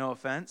 No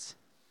offense.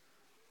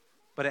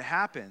 But it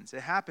happens. It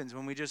happens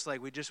when we just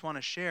want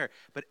to share.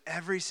 But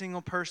every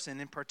single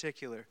person in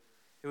particular,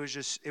 it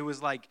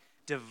was like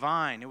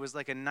divine. It was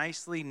like a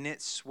nicely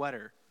knit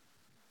sweater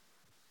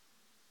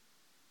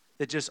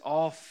that just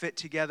all fit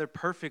together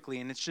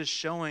perfectly. And it's just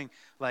showing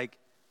like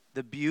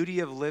the beauty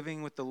of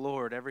living with the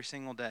Lord every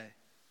single day.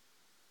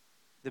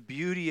 The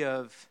beauty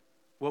of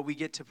what we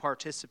get to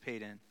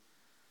participate in.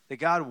 That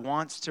God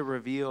wants to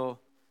reveal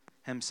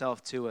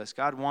himself to us.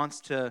 God wants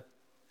to,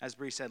 as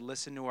Bree said,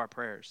 listen to our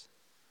prayers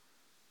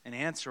and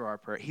answer our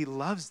prayer. He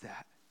loves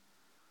that.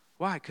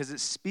 Why? Because it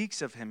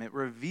speaks of him. It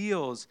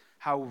reveals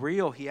how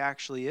real he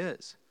actually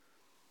is.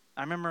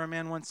 I remember a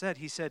man once said,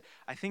 he said,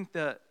 I think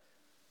the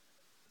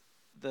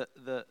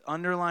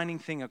underlining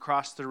thing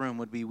across the room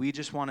would be we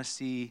just want to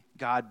see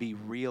God be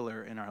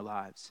realer in our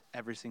lives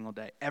every single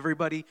day.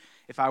 Everybody,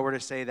 if I were to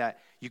say that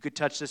you could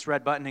touch this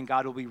red button and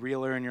God will be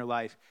realer in your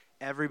life,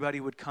 everybody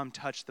would come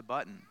touch the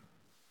button.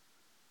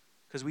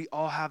 Because we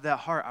all have that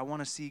heart. I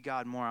want to see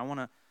God more. I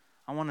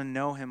want to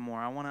know him more.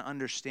 I want to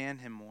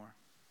understand him more.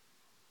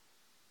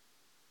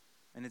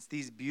 And it's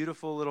these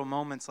beautiful little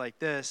moments like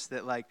this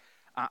that like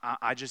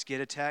I just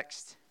get a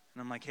text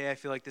and I'm like, hey, I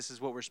feel like this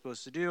is what we're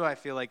supposed to do. I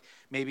feel like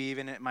maybe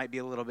even it might be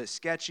a little bit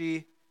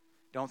sketchy.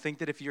 Don't think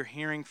that if you're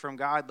hearing from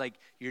God, like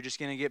you're just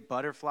going to get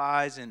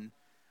butterflies and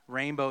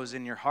rainbows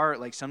in your heart.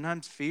 Like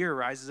sometimes fear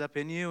rises up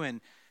in you, and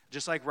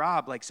just like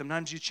Rob, like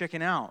sometimes you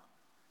chicken out.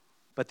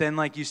 But then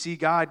like you see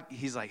God,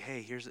 he's like,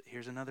 hey,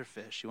 here's another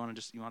fish. You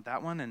want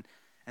that one?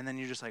 And then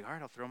you're just like, all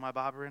right, I'll throw my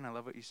bobber in. I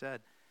love what you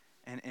said.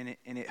 And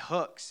it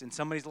hooks, and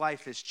somebody's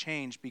life is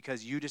changed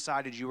because you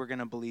decided you were going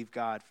to believe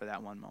God for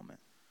that one moment.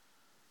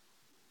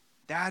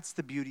 That's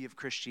the beauty of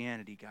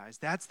Christianity, guys.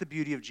 That's the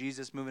beauty of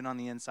Jesus moving on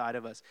the inside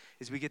of us,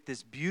 is we get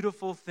this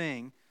beautiful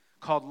thing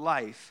called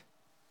life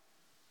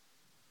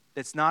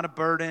that's not a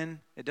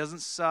burden. It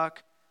doesn't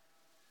suck.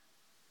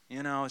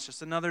 It's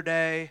just another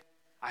day.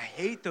 I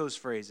hate those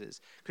phrases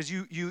because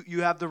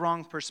you have the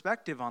wrong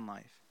perspective on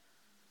life.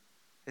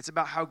 It's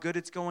about how good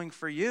it's going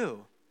for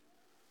you.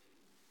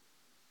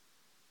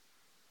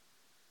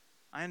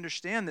 I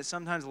understand that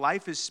sometimes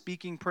life is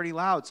speaking pretty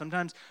loud.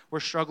 Sometimes we're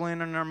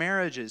struggling in our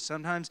marriages.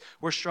 Sometimes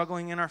we're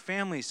struggling in our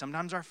families.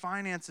 Sometimes our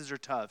finances are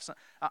tough.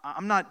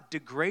 I'm not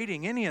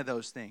degrading any of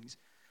those things.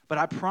 But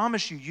I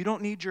promise you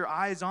don't need your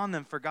eyes on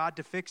them for God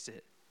to fix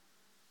it.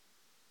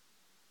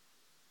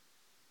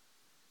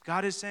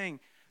 God is saying,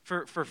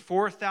 for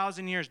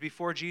 4,000 years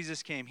before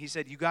Jesus came, he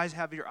said, you guys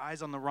have your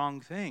eyes on the wrong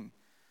thing.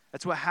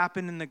 That's what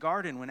happened in the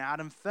garden. When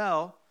Adam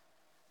fell,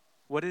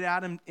 what did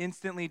Adam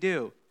instantly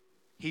do?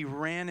 He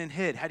ran and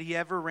hid. Had he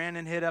ever ran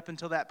and hid up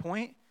until that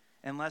point?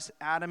 Unless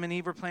Adam and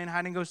Eve were playing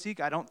hide and go seek?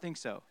 I don't think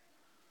so.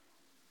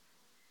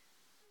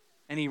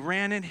 And he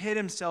ran and hid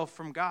himself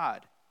from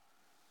God.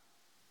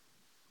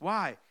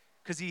 Why?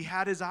 Because he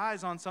had his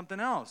eyes on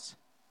something else.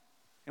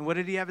 And what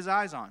did he have his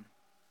eyes on?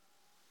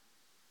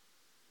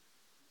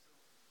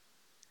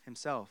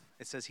 Himself.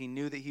 It says he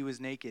knew that he was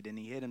naked and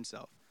he hid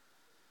himself.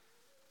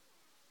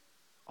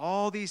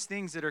 All these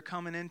things that are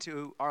coming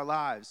into our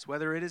lives,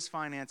 whether it is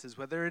finances,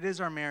 whether it is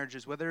our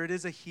marriages, whether it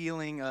is a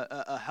healing,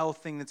 a health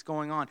thing that's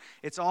going on,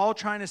 it's all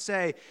trying to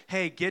say,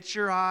 hey, get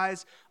your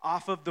eyes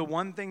off of the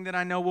one thing that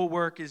I know will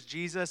work is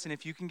Jesus, and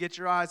if you can get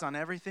your eyes on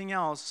everything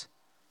else,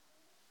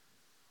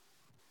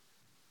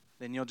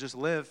 then you'll just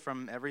live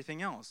from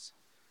everything else.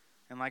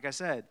 And like I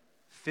said,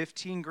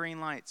 15 green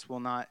lights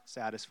will not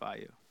satisfy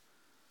you.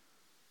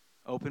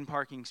 Open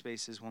parking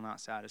spaces will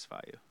not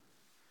satisfy you.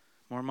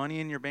 More money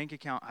in your bank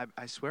account,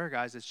 I swear,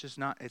 guys, it's just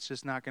not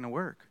going to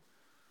work.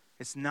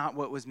 It's not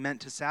what was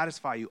meant to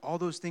satisfy you. All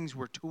those things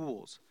were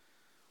tools.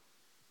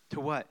 To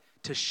what?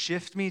 to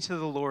shift me to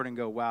the Lord and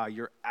go, wow,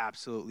 you're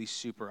absolutely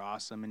super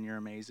awesome and you're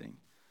amazing.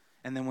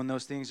 And then when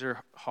those things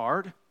are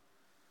hard,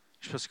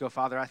 you're supposed to go,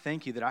 Father, I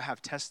thank you that I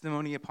have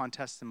testimony upon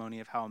testimony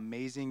of how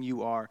amazing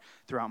you are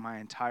throughout my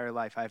entire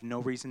life. I have no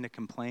reason to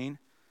complain.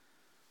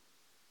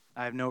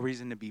 I have no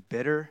reason to be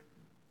bitter.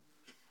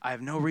 I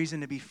have no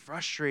reason to be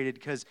frustrated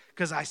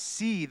because I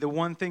see the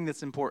one thing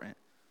that's important.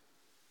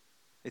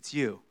 It's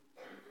you.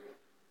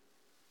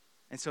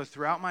 And so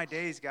throughout my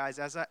days, guys,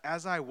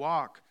 as I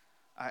walk,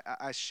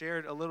 I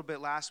shared a little bit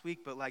last week,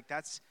 but like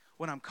that's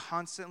what I'm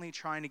constantly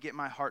trying to get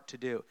my heart to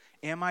do.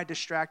 Am I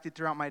distracted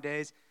throughout my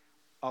days?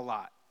 A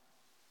lot.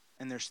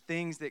 And there's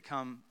things that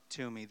come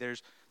to me.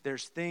 There's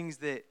things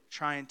that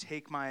try and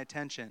take my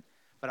attention.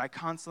 But I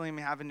constantly am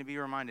having to be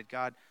reminded,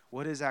 God,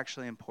 what is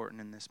actually important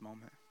in this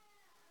moment?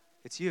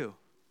 It's you.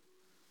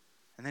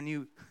 And then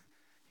you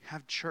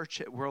have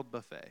church at World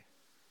Buffet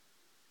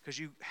because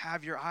you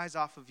have your eyes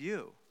off of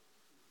you.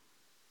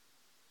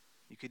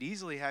 You could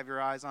easily have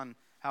your eyes on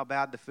how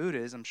bad the food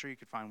is. I'm sure you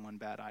could find one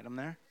bad item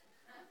there.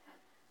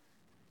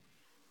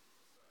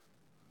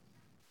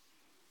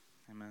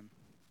 Amen.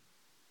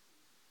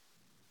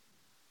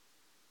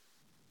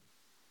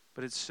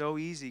 But it's so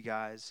easy,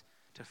 guys,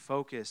 to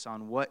focus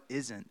on what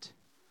isn't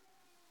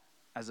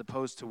as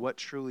opposed to what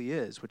truly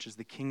is, which is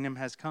the kingdom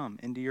has come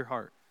into your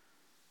heart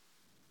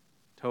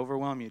to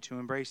overwhelm you, to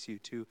embrace you,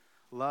 to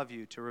love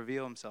you, to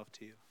reveal himself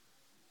to you.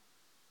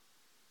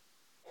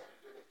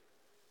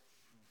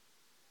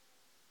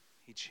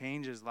 He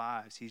changes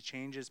lives. He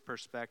changes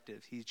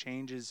perspective. He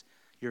changes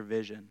your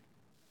vision.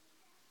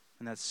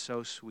 And that's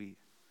so sweet.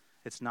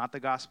 It's not the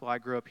gospel I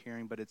grew up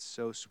hearing, but it's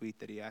so sweet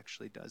that he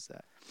actually does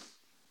that.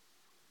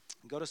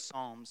 Go to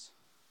Psalms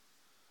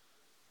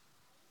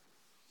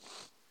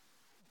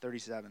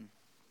 37.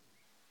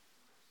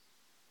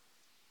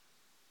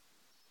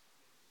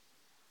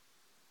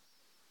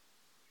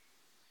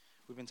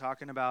 We've been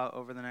talking about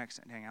over the next,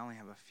 dang, I only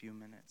have a few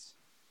minutes.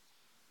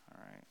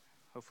 All right.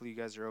 Hopefully you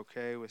guys are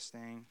okay with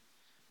staying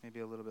maybe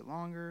a little bit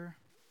longer.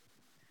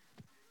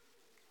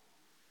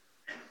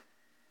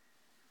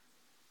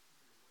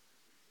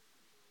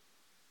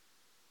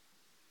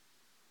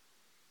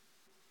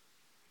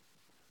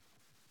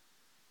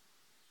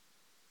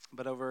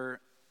 But over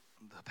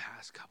the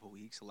past couple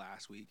weeks,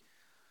 last week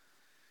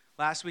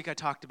I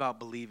talked about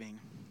believing.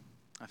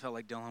 I felt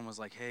like Dylan was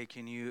like, hey,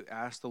 can you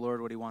ask the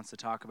Lord what he wants to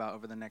talk about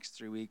over the next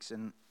 3 weeks?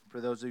 And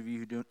for those of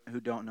you who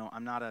don't know,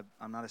 I'm not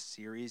a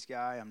series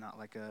guy. I'm not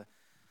like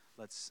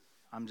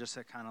I'm just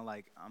a kind of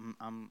like,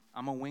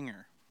 I'm a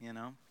winger, you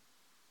know?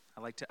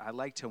 I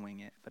like to wing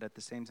it, but at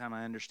the same time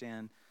I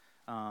understand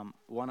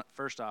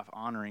first off,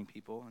 honoring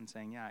people and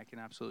saying, yeah, I can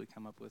absolutely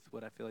come up with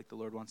what I feel like the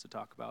Lord wants to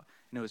talk about.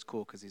 And it was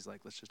cool because he's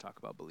like, let's just talk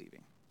about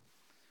believing.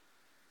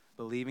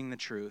 Believing the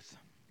truth.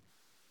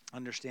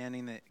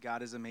 Understanding that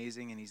God is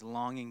amazing and he's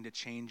longing to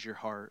change your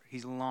heart.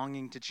 He's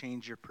longing to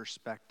change your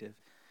perspective.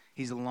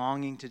 He's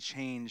longing to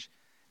change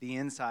the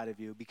inside of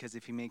you because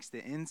if he makes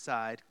the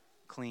inside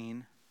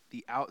clean,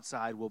 the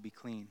outside will be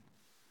clean.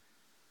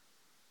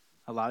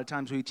 A lot of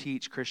times we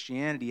teach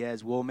Christianity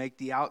as we'll make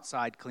the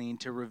outside clean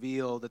to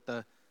reveal that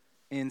the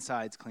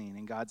inside's clean.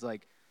 And God's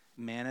like,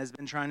 man has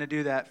been trying to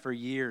do that for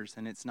years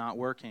and it's not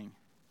working.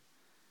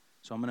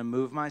 So I'm going to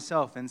move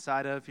myself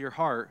inside of your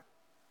heart.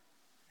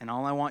 And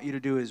all I want you to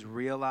do is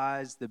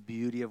realize the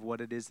beauty of what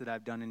it is that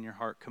I've done in your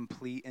heart.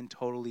 Complete and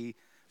totally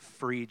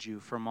freed you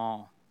from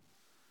all.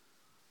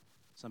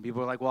 Some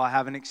people are like, well, I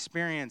haven't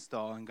experienced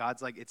all. And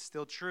God's like, it's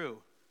still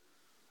true.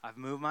 I've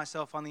moved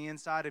myself on the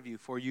inside of you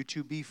for you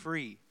to be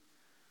free.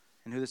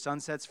 And who the Son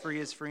sets free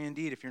is free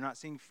indeed. If you're not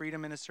seeing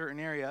freedom in a certain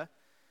area,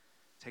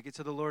 take it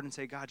to the Lord and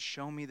say, God,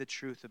 show me the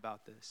truth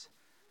about this.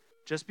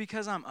 Just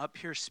because I'm up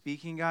here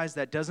speaking, guys,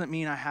 that doesn't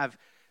mean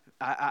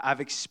I've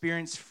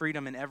experienced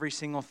freedom in every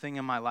single thing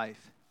in my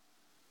life.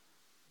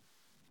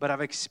 But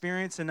I've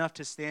experienced enough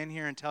to stand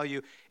here and tell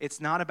you it's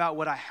not about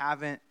what I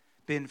haven't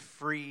been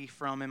free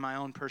from in my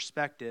own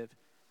perspective.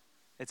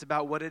 It's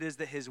about what it is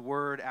that his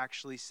word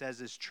actually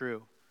says is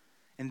true.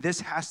 And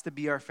this has to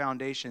be our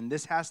foundation.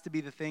 This has to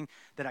be the thing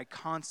that I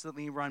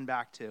constantly run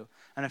back to.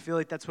 And I feel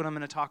like that's what I'm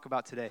going to talk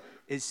about today,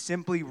 is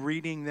simply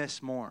reading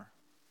this more.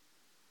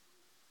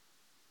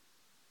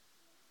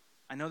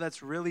 I know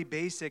that's really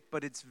basic,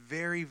 but it's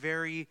very,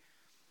 very,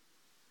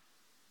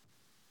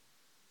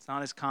 it's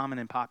not as common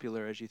and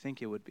popular as you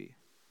think it would be.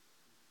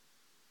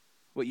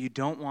 What you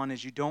don't want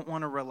is you don't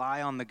want to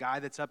rely on the guy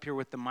that's up here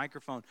with the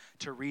microphone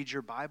to read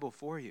your Bible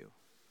for you.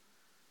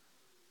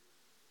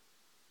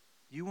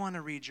 You want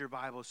to read your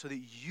Bible so that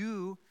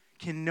you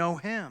can know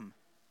him.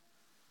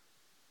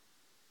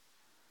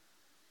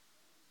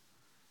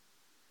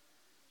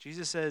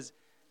 Jesus says,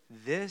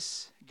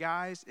 this,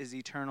 guys, is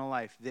eternal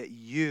life, that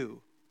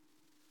you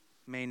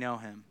may know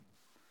him.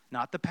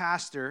 Not the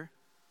pastor,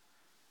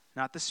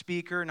 not the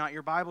speaker, not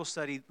your Bible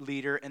study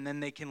leader, and then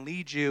they can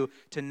lead you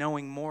to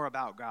knowing more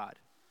about God.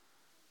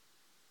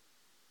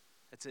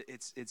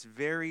 It's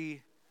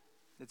very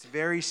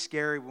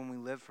scary when we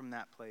live from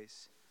that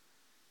place.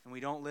 And we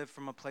don't live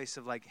from a place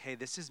of like, hey,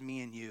 this is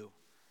me and you.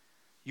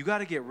 You got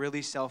to get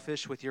really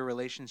selfish with your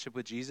relationship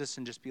with Jesus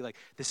and just be like,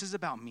 this is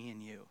about me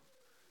and you.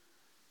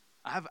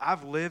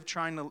 I've lived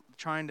trying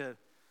to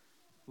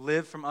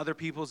live from other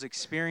people's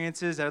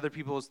experiences, other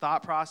people's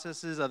thought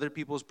processes, other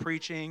people's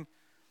preaching.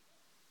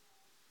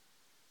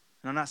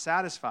 And I'm not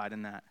satisfied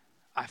in that.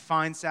 I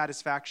find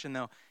satisfaction,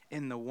 though,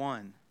 in the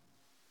one,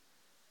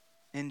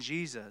 in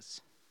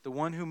Jesus, the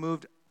one who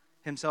moved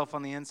himself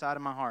on the inside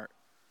of my heart.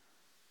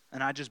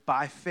 And I just,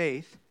 by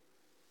faith,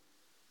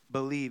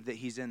 believe that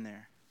he's in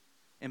there.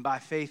 And by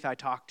faith, I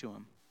talk to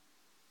him.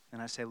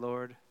 And I say,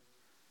 Lord,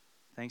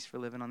 thanks for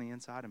living on the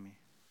inside of me.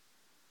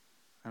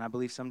 And I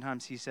believe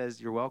sometimes he says,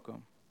 you're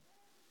welcome.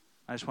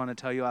 I just want to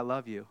tell you I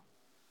love you.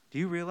 Do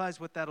you realize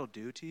what that'll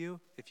do to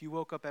you if you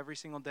woke up every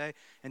single day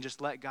and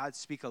just let God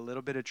speak a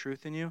little bit of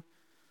truth in you?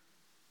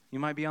 You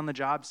might be on the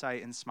job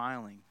site and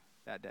smiling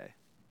that day.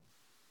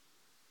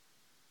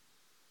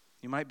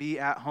 You might be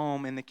at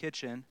home in the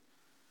kitchen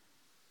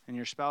and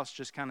your spouse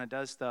just kind of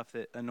does stuff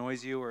that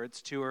annoys you or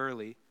it's too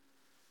early.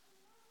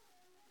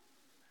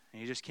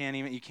 And you just can't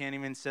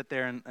even sit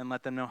there and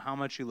let them know how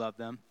much you love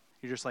them.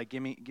 You're just like,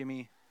 give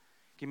me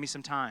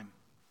some time.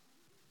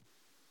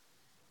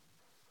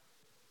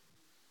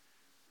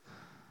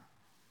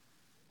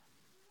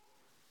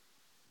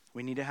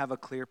 We need to have a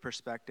clear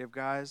perspective,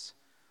 guys,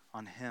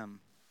 on him.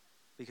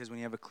 Because when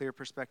you have a clear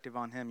perspective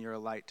on him, you're a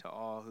light to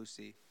all who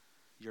see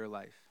your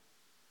life.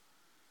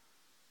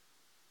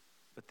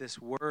 But this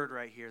word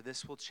right here,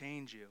 this will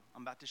change you.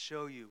 I'm about to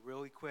show you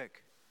really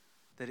quick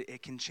that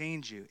it can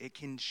change you. It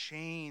can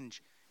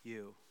change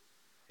you.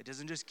 It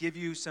doesn't just give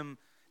you some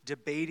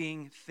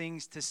debating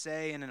things to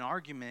say in an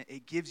argument.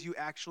 It gives you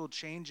actual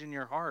change in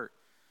your heart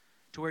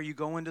to where you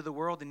go into the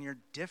world and you're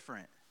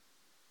different.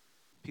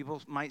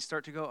 People might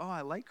start to go, oh, I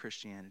like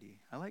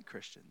Christianity. I like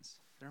Christians.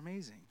 They're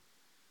amazing.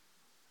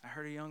 I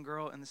heard a young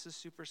girl, and this is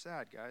super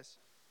sad, guys.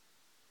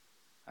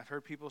 I've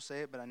heard people say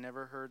it, but I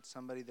never heard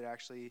somebody that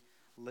actually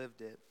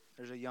lived it.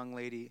 There's a young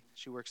lady.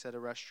 She works at a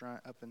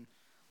restaurant up in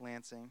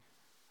Lansing.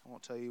 I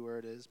won't tell you where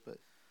it is, but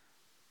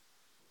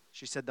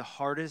she said the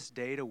hardest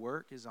day to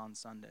work is on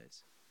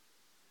Sundays.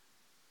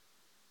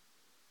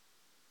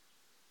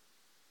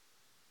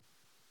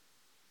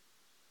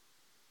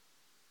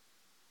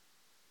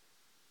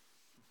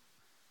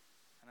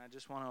 And I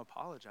just want to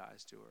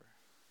apologize to her.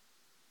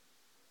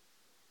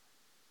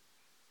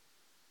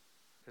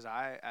 Because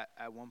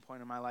at one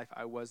point in my life,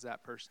 I was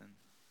that person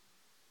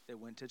that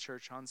went to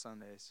church on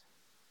Sundays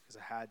because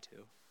I had to.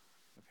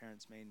 My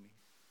parents made me.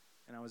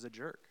 And I was a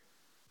jerk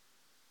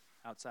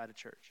outside of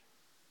church.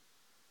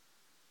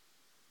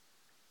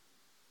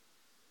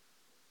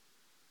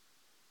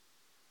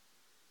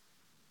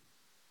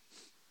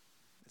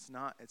 It's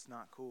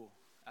not cool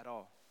at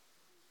all.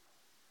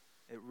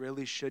 It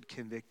really should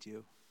convict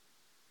you.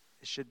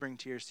 It should bring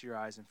tears to your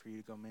eyes and for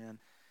you to go, man,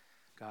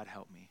 God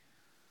help me.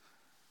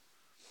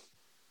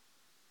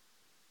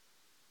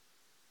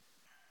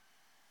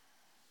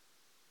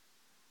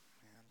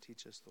 Man,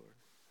 teach us, Lord.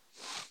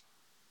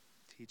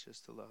 Teach us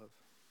to love.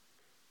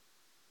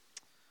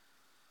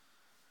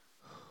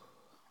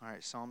 All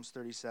right, Psalms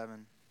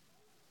 37.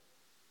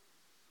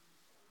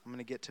 I'm going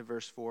to get to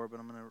verse 4, but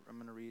I'm going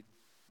to read.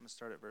 I'm going to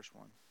start at verse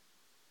 1.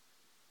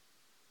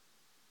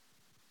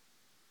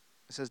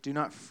 It says, do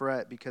not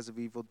fret because of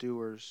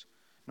evildoers,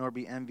 nor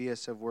be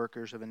envious of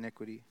workers of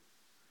iniquity.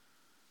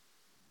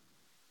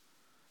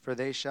 For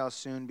they shall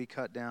soon be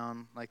cut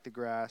down like the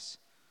grass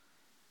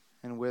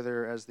and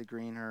wither as the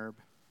green herb.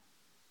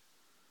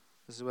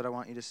 This is what I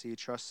want you to see.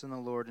 Trust in the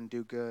Lord and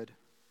do good.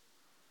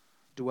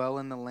 Dwell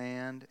in the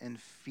land and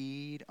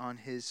feed on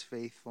his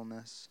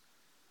faithfulness.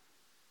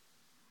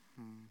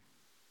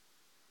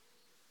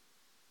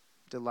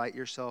 Delight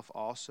yourself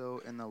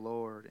also in the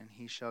Lord, and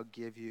he shall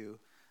give you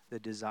the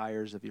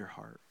desires of your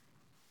heart.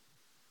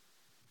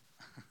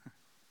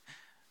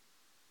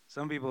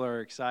 Some people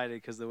are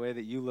excited because the way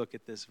that you look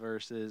at this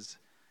verse is,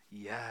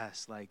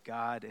 yes, like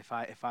God, if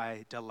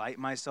I delight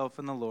myself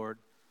in the Lord,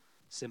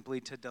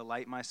 simply to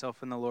delight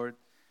myself in the Lord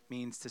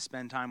means to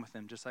spend time with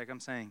him, just like I'm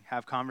saying.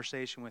 Have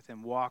conversation with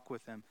him, walk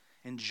with him,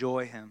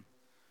 enjoy him.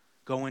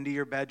 Go into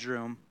your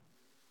bedroom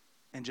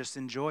and just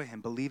enjoy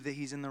him. Believe that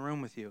he's in the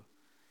room with you.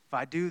 If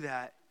I do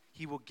that,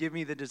 he will give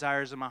me the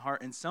desires of my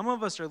heart. And some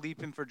of us are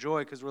leaping for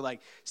joy because we're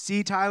like,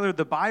 see, Tyler,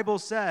 the Bible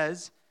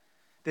says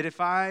that if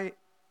I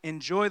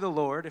enjoy the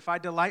Lord, if I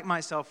delight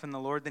myself in the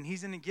Lord, then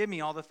he's going to give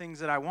me all the things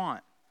that I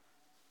want.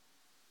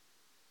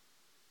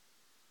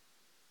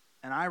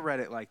 And I read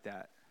it like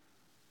that.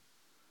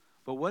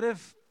 But what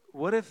if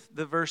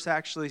the verse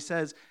actually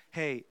says,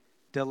 hey,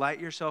 delight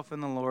yourself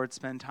in the Lord,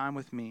 spend time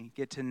with me,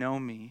 get to know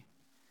me,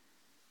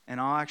 and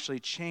I'll actually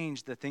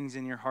change the things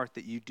in your heart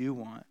that you do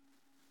want.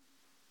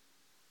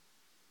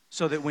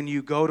 So that when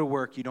you go to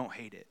work, you don't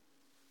hate it.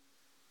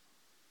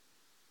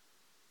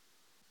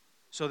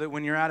 So that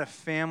when you're at a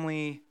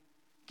family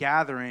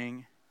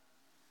gathering,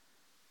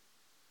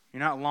 you're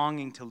not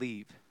longing to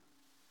leave.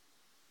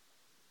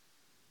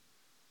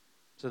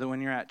 So that when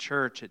you're at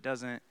church,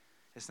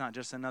 it's not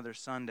just another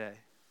Sunday.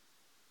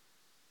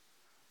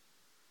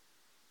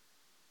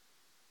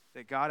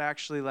 that God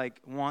actually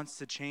wants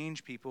to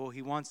change people.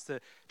 He wants to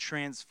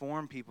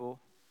transform people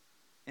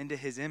into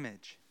his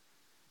image,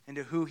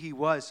 into who he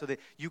was, so that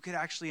you could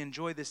actually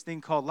enjoy this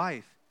thing called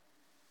life.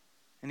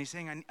 And he's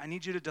saying, I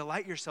need you to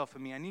delight yourself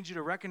in me. I need you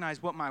to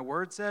recognize what my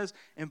word says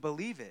and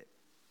believe it.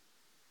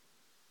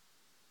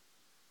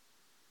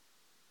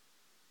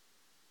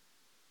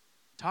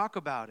 Talk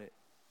about it.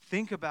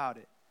 Think about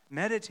it.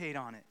 Meditate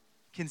on it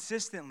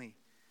consistently.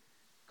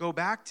 Go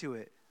back to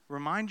it.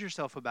 Remind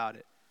yourself about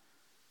it.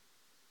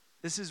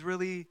 This is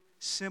really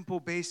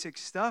simple, basic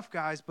stuff,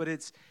 guys, but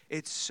it's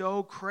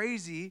so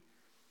crazy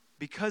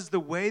because the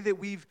way that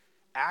we've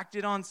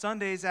acted on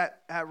Sundays at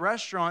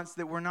restaurants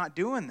that we're not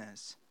doing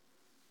this.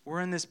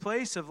 We're in this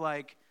place of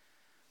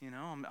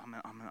I'm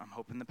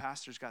hoping the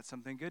pastor's got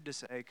something good to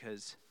say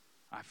because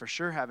I for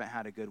sure haven't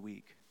had a good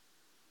week.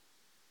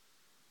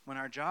 When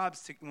our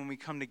jobs, when we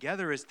come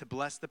together, is to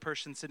bless the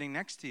person sitting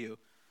next to you.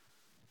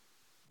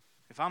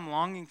 If I'm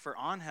longing for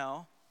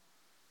Angel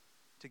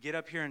to get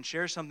up here and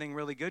share something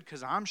really good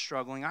because I'm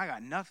struggling, I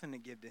got nothing to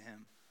give to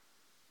him.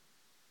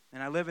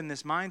 And I live in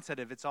this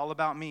mindset of it's all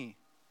about me.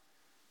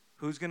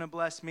 Who's going to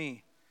bless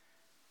me?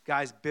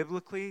 Guys,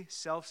 biblically,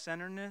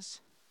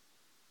 self-centeredness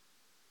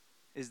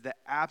is the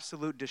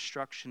absolute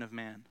destruction of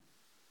man.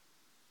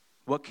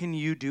 What can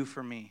you do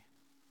for me?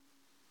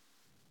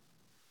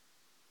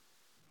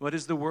 What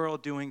is the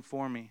world doing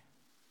for me?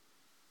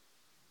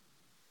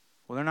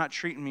 Well, they're not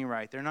treating me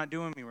right. They're not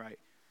doing me right.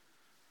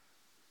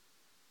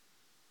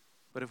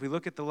 But if we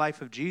look at the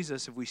life of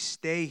Jesus, if we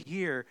stay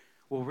here,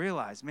 we'll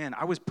realize, man,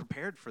 I was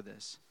prepared for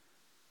this.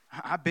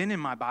 I've been in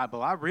my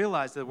Bible. I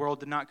realized the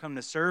world did not come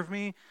to serve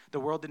me. The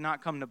world did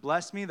not come to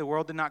bless me. The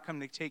world did not come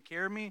to take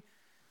care of me.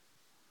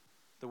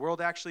 The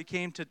world actually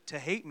came to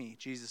hate me,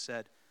 Jesus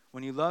said.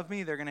 When you love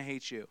me, they're going to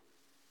hate you.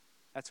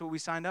 That's what we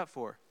signed up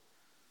for.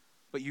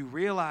 But you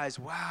realize,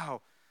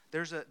 wow,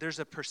 there's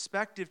a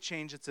perspective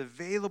change that's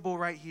available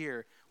right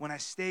here when I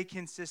stay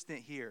consistent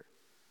here.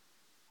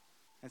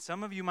 And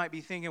some of you might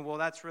be thinking, well,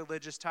 that's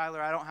religious,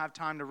 Tyler. I don't have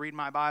time to read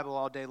my Bible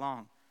all day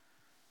long.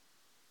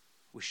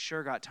 We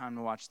sure got time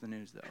to watch the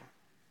news, though.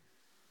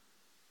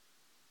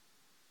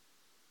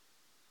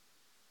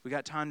 We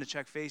got time to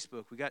check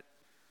Facebook.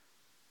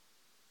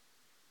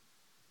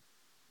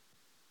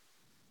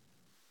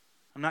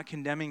 I'm not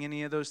condemning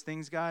any of those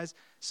things, guys.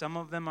 Some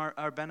of them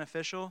are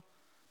beneficial,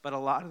 but a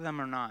lot of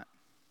them are not.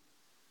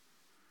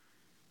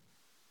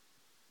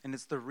 And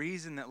it's the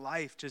reason that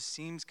life just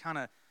seems kind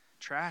of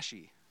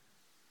trashy.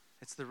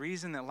 It's the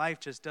reason that life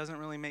just doesn't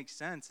really make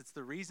sense. It's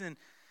the reason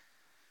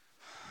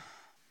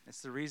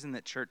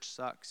that church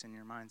sucks in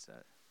your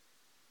mindset.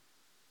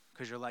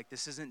 Because you're like,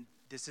 this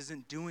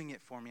isn't doing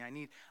it for me.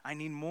 I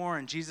need more.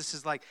 And Jesus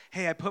is like,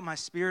 hey, I put my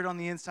spirit on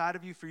the inside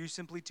of you for you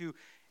simply to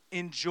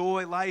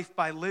enjoy life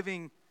by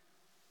living,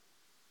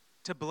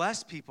 to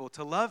bless people,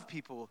 to love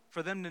people,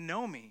 for them to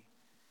know me.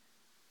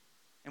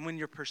 And when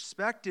your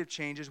perspective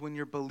changes, when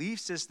your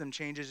belief system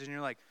changes, and you're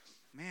like,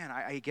 man,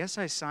 I guess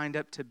I signed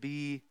up to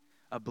be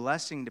a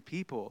blessing to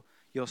people,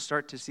 you'll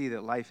start to see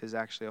that life is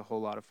actually a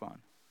whole lot of fun.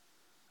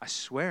 I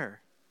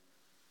swear.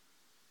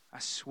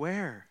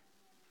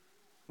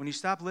 When you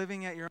stop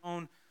living at your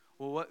own,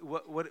 well,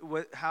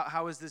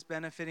 how is this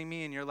benefiting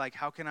me? And you're like,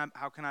 how can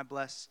I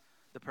bless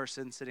the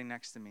person sitting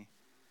next to me?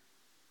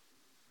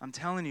 I'm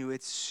telling you,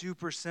 it's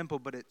super simple,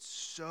 but it's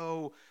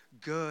so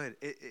good.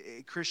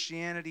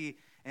 Christianity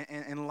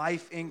and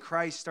life in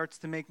Christ starts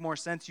to make more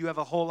sense. You have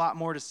a whole lot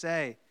more to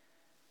say.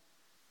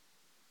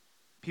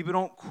 People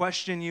don't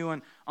question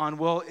you on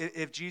well,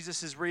 if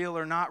Jesus is real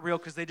or not real,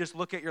 because they just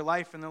look at your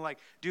life and they're like,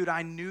 dude,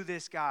 I knew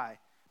this guy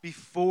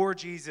before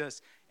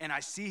Jesus, and I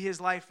see his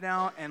life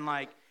now, and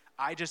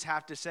I just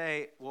have to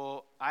say,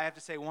 I have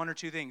to say one or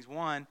two things.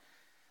 One,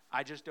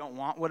 I just don't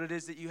want what it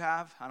is that you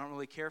have. I don't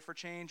really care for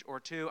change. Or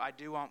two, I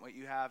do want what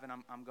you have, and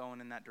I'm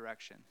going in that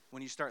direction.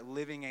 When you start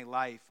living a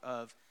life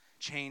of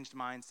changed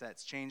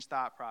mindsets, changed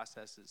thought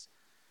processes,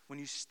 when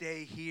you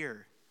stay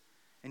here,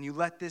 and you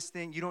let this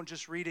thing, you don't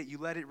just read it, you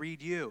let it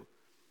read you.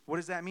 What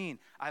does that mean?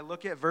 I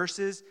look at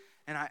verses,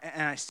 and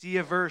I see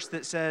a verse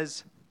that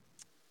says,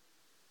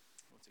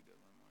 what's a good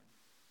one, Lord?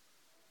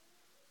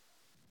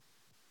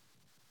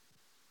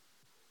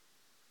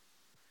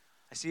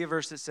 I see a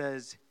verse that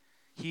says,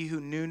 he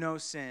who knew no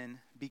sin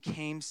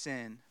became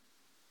sin,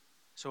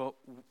 so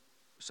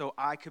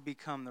I could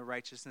become the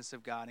righteousness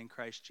of God in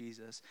Christ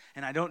Jesus.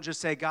 And I don't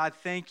just say, God,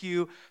 thank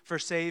you for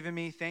saving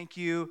me, thank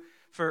you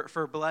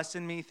for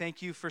blessing me.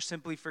 Thank you for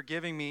simply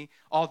forgiving me.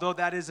 Although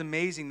that is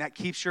amazing, that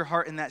keeps your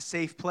heart in that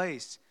safe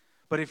place.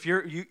 But if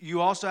you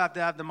also have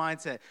to have the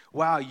mindset,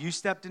 wow, you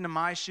stepped into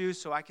my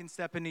shoes, so I can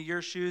step into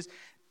your shoes.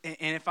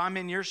 And if I'm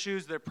in your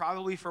shoes, they're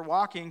probably for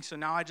walking, so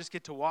now I just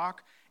get to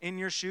walk in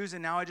your shoes,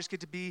 and now I just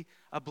get to be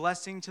a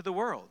blessing to the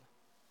world.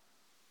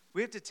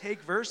 We have to take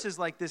verses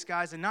like this,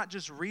 guys, and not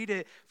just read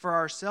it for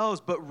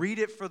ourselves, but read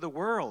it for the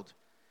world.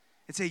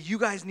 And say, you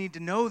guys need to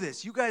know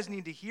this. You guys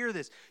need to hear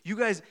this. You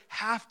guys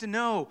have to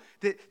know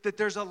that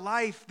there's a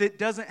life that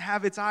doesn't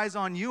have its eyes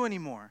on you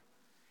anymore.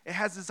 It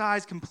has its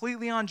eyes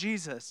completely on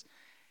Jesus.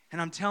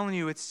 And I'm telling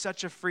you, it's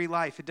such a free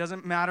life. It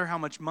doesn't matter how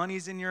much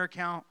money's in your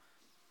account.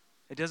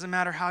 It doesn't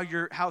matter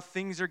how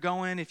things are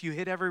going. If you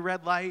hit every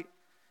red light,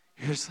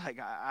 you're just like,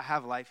 I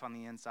have life on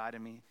the inside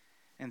of me,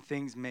 and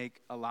things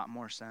make a lot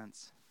more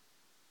sense.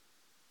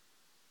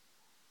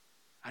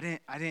 I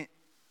didn't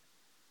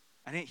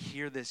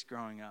hear this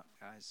growing up,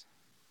 guys.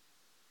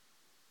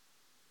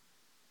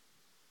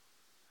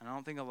 And I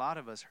don't think a lot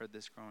of us heard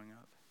this growing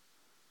up.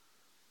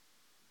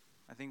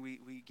 I think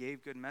we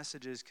gave good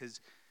messages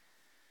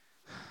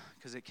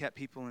because it kept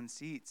people in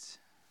seats.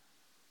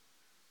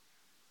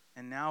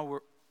 And now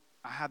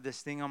I have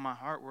this thing on my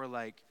heart where,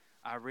 like,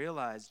 I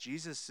realized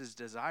Jesus'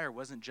 desire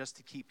wasn't just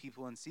to keep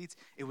people in seats.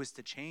 It was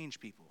to change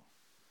people.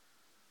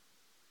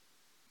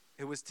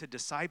 It was to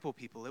disciple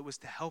people. It was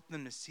to help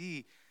them to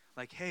see,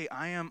 like, hey,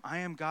 I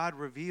am God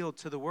revealed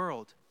to the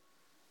world.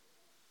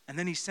 And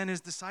then he sent his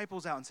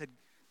disciples out and said,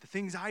 the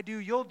things I do,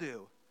 you'll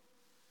do,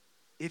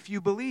 if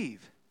you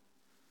believe.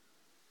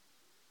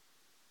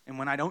 And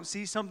when I don't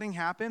see something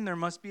happen, there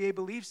must be a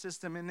belief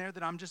system in there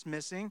that I'm just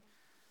missing.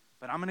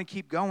 But I'm going to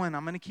keep going.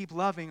 I'm going to keep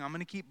loving. I'm going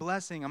to keep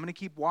blessing. I'm going to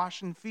keep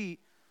washing feet.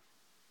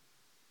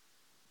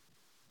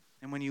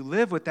 And when you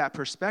live with that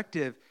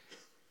perspective,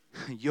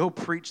 you'll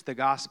preach the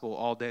gospel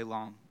all day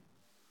long.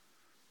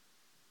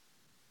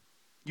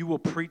 You will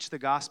preach the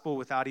gospel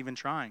without even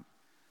trying.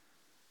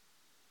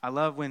 I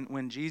love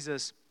when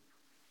Jesus,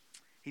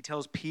 he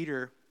tells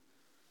Peter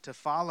to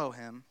follow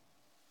him.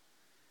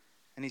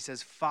 And he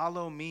says,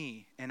 follow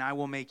me, and I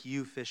will make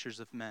you fishers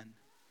of men.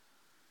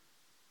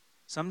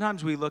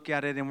 Sometimes we look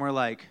at it and we're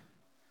like,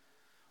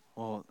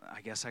 well,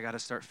 I guess I got to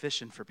start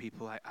fishing for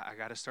people. I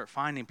got to start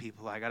finding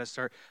people. I got to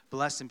start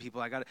blessing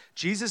people.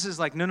 Jesus is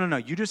like, no.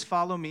 You just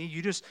follow me.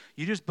 You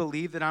just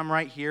believe that I'm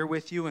right here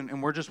with you,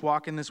 and we're just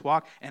walking this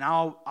walk, and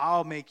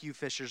I'll make you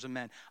fishers of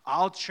men.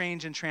 I'll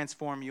change and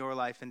transform your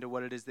life into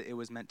what it is that it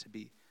was meant to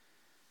be.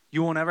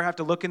 You won't ever have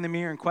to look in the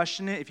mirror and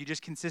question it. If you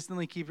just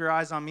consistently keep your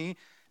eyes on me,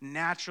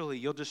 naturally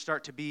you'll just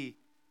start to be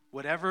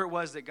whatever it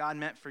was that God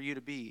meant for you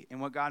to be. And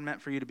what God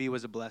meant for you to be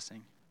was a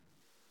blessing.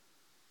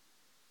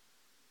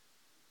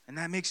 And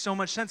that makes so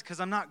much sense because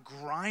I'm not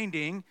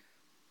grinding,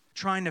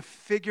 trying to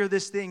figure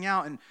this thing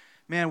out. And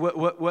man,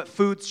 what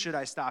foods should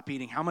I stop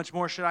eating? How much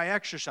more should I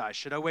exercise?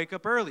 Should I wake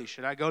up early?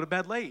 Should I go to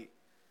bed late?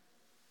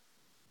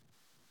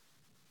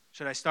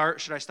 Should I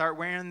start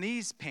wearing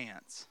these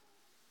pants?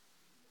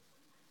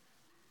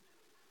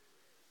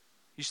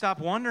 You stop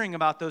wondering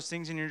about those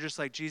things and you're just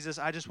like, Jesus,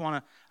 I just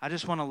want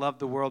to love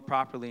the world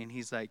properly. And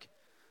he's like,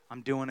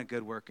 I'm doing a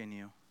good work in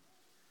you.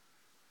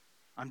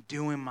 I'm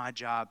doing my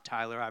job,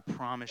 Tyler, I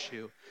promise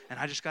you. And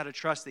I just got to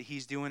trust that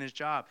he's doing his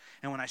job.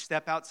 And when I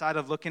step outside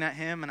of looking at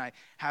him and I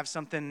have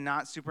something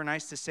not super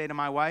nice to say to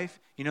my wife,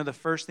 you know the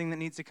first thing that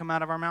needs to come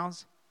out of our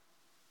mouths?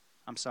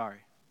 I'm sorry.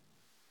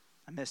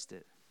 I missed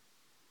it.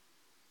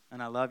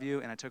 And I love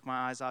you, and I took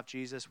my eyes off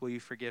Jesus. Will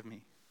you forgive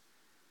me?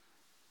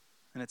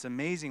 And it's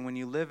amazing when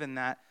you live in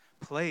that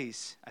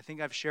place. I think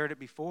I've shared it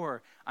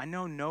before. I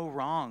know no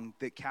wrong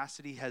that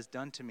Cassidy has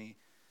done to me.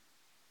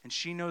 And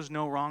she knows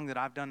no wrong that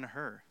I've done to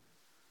her.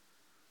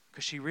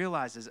 Because she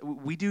realizes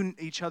we do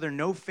each other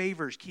no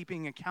favors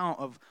keeping account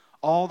of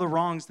all the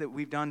wrongs that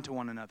we've done to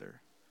one another.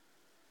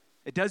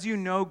 It does you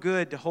no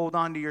good to hold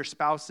on to your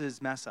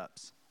spouse's mess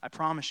ups. I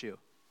promise you.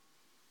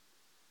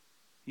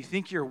 You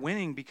think you're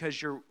winning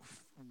because you're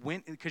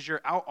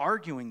out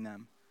arguing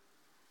them,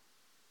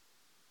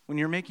 when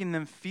you're making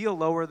them feel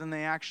lower than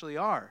they actually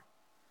are.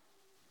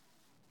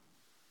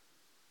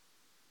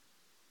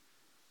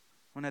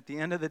 When at the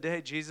end of the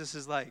day, Jesus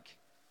is like,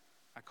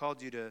 I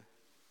called you to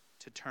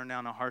turn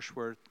down a harsh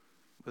word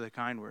with a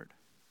kind word.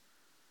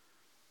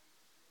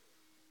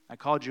 I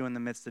called you in the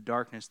midst of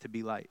darkness to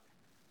be light.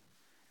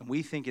 And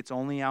we think it's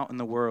only out in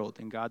the world,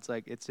 and God's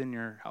like, it's in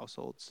your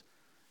households,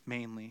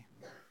 mainly.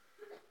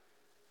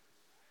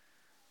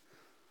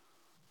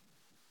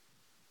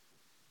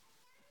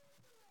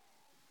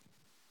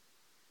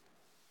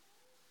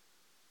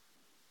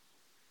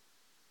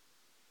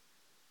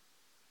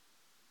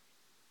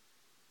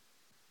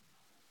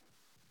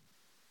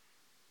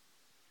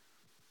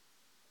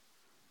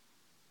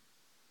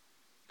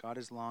 God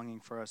is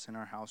longing for us in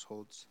our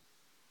households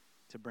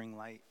to bring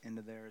light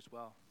into there as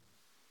well.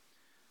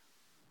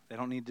 They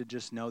don't need to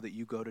just know that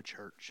you go to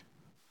church.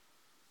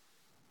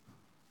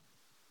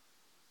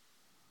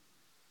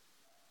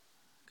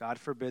 God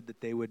forbid that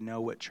they would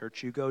know what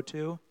church you go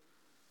to,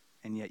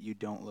 and yet you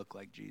don't look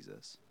like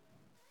Jesus.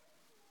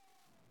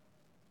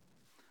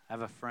 I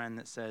have a friend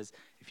that says,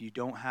 if you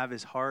don't have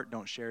his heart,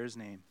 don't share his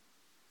name.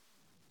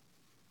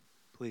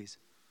 Please.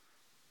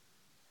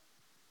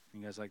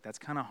 You guys are like, that's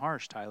kind of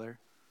harsh, Tyler.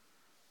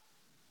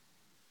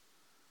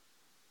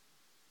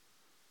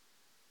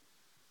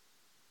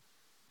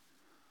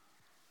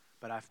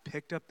 But I've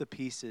picked up the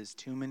pieces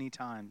too many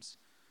times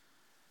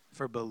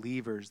for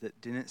believers that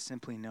didn't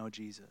simply know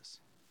Jesus.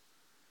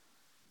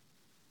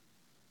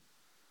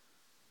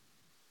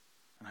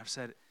 And I've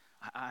said,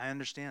 I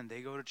understand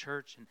they go to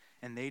church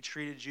and they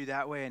treated you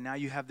that way, and now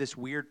you have this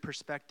weird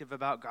perspective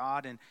about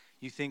God, and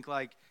you think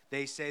like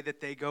they say that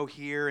they go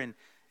here and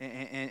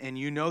and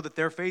you know that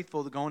they're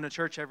faithful to going to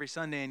church every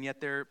Sunday, and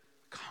yet they're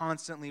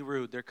constantly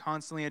rude. They're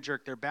constantly a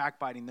jerk. They're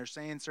backbiting. They're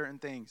saying certain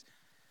things.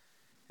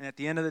 And at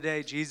the end of the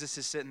day, Jesus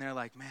is sitting there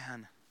like,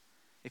 man,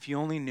 if you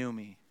only knew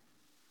me.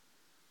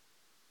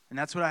 And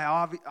that's what I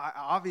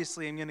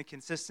obviously am going to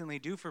consistently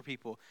do for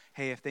people.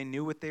 Hey, if they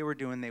knew what they were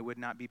doing, they would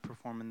not be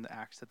performing the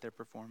acts that they're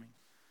performing.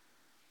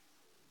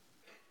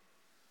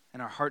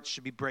 And our hearts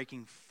should be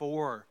breaking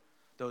for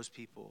those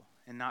people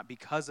and not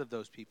because of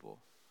those people.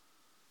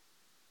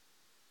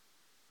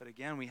 But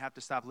again, we have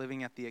to stop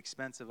living at the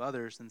expense of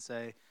others and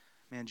say,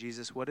 man,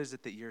 Jesus, what is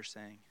it that you're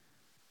saying?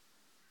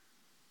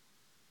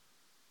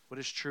 What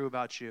is true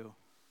about you?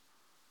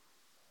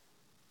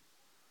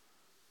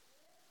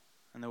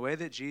 And the way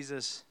that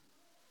Jesus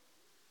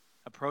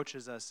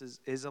approaches us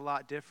is a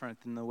lot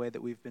different than the way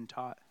that we've been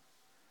taught.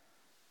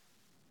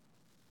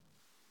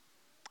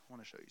 I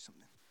want to show you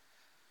something.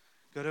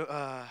 Go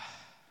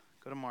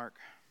to Mark.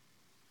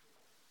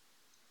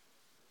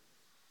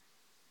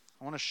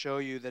 I want to show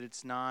you that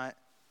it's not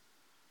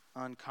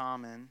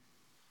uncommon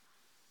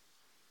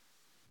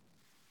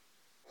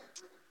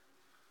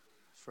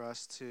for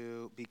us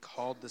to be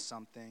called to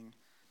something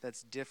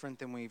that's different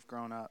than we've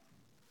grown up.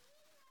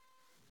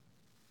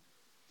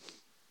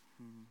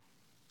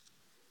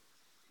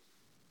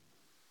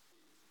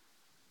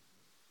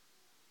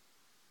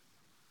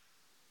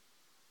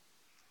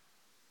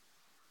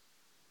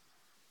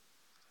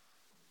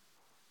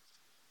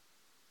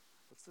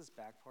 What's this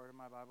back part of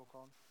my Bible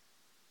called?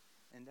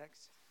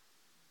 Index?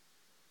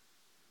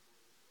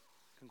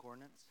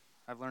 Concordance?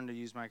 I've learned to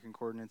use my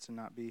concordance and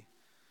not be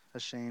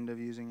ashamed of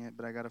using it,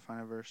 but I got to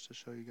find a verse to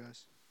show you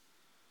guys.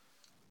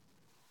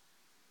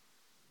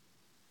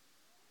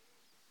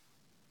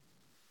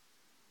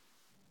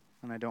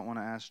 And I don't want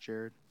to ask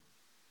Jared.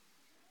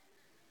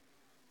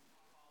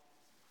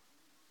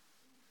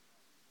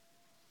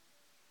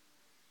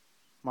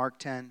 Mark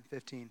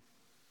 10:15.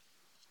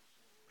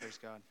 Praise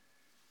God.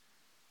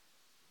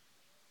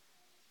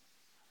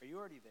 Are you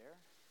already there?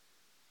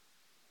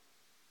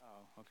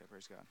 Oh, okay,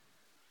 praise God.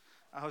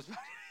 I was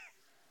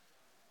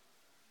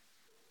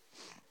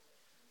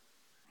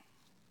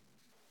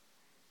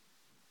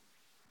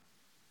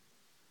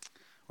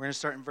We're going to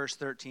start in verse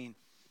 13.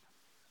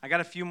 I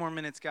got a few more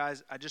minutes,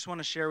 guys. I just want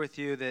to share with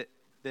you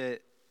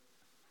that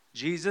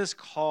Jesus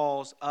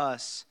calls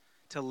us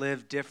to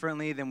live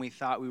differently than we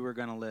thought we were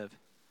going to live.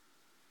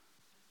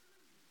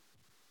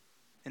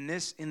 In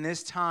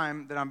this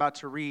time that I'm about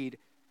to read,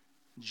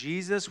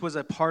 Jesus was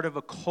a part of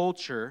a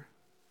culture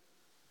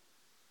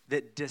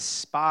that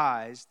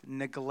despised,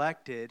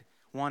 neglected,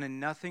 wanted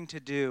nothing to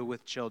do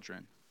with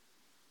children,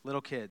 little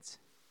kids,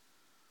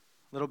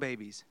 little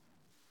babies.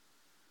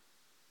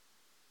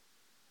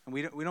 And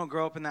we don't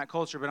grow up in that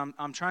culture, but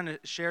I'm trying to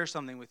share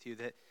something with you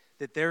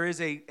that there is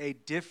a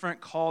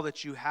different call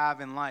that you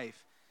have in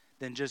life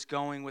than just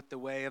going with the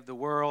way of the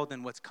world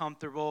and what's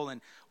comfortable.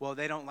 And, well,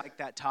 they don't like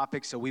that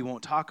topic, so we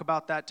won't talk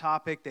about that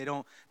topic.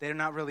 They're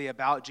not really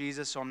about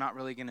Jesus, so I'm not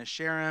really going to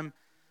share him.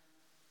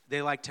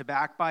 They like to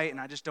backbite,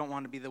 and I just don't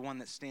want to be the one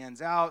that stands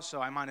out,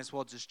 so I might as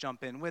well just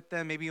jump in with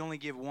them. Maybe only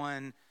give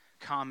one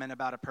comment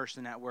about a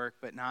person at work,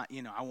 but not,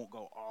 I won't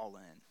go all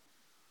in.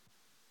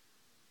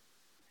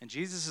 And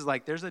Jesus is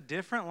like, there's a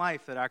different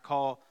life that I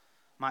call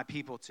my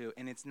people to,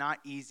 and it's not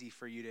easy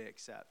for you to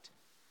accept.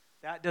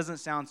 That doesn't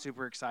sound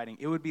super exciting.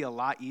 It would be a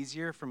lot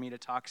easier for me to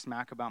talk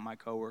smack about my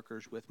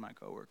coworkers with my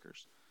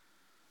coworkers.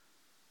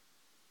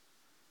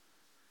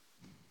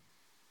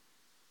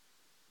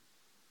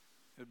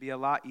 It would be a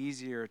lot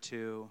easier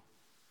to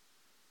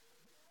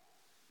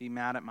be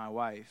mad at my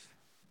wife,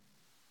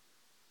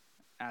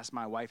 ask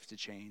my wife to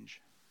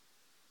change,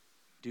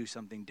 do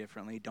something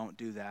differently, don't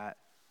do that,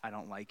 I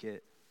don't like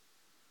it,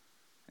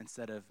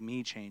 instead of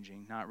me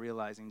changing, not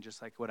realizing,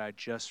 just like what I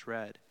just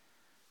read,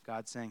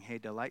 God saying, hey,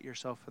 delight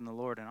yourself in the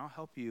Lord, and I'll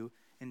help you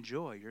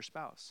enjoy your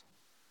spouse.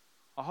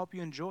 I'll help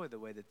you enjoy the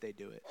way that they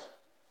do it.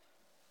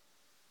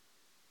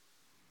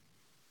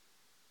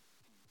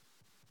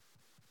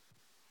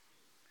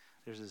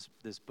 There's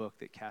this book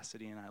that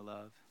Cassidy and I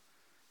love.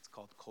 It's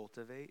called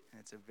Cultivate,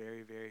 and it's a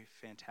very, very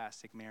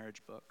fantastic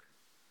marriage book.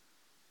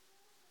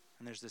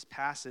 And there's this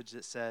passage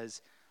that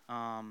says,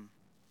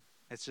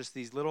 it's just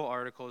these little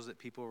articles that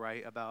people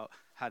write about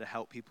how to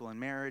help people in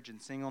marriage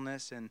and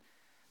singleness, and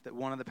that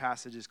one of the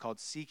passages is called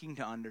Seeking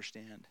to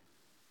Understand.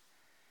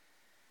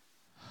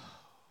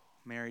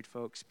 Married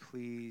folks,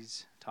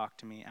 please talk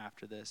to me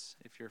after this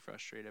if you're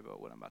frustrated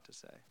about what I'm about to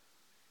say.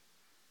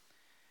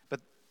 But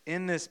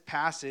in this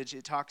passage,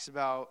 it talks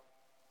about,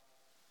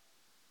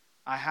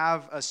 I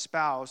have a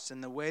spouse,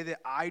 and the way that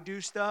I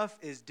do stuff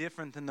is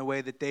different than the way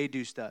that they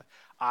do stuff.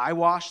 I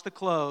wash the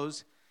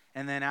clothes,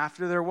 and then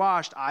after they're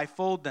washed, I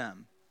fold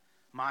them.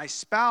 My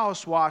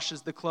spouse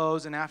washes the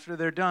clothes, and after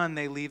they're done,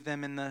 they leave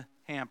them in the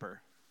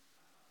hamper.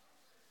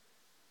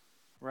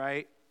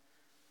 Right?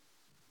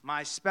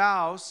 My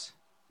spouse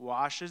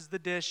washes the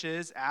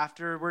dishes.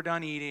 After we're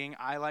done eating,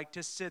 I like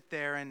to sit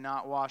there and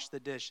not wash the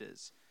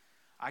dishes.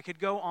 I could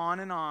go on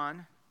and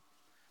on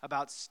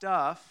about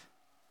stuff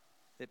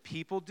that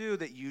people do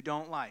that you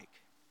don't like.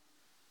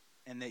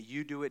 and that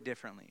you do it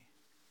differently.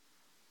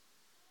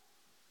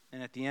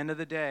 And at the end of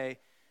the day,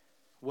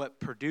 what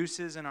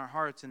produces in our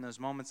hearts in those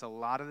moments a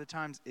lot of the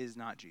times is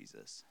not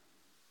Jesus.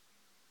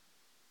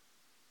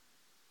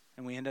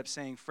 And we end up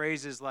saying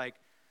phrases like,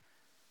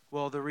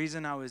 well, the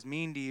reason I was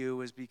mean to you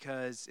was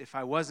because if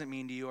I wasn't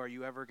mean to you, are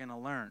you ever going to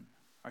learn?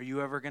 Are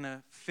you ever going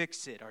to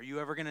fix it? Are you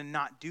ever going to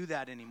not do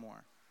that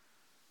anymore?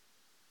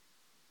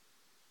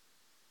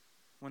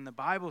 When the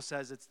Bible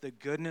says it's the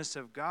goodness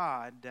of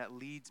God that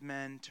leads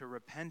men to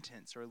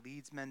repentance or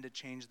leads men to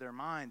change their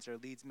minds or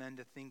leads men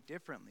to think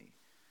differently.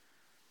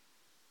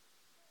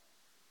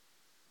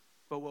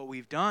 But what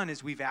we've done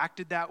is we've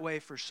acted that way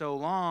for so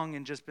long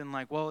and just been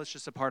like, well, it's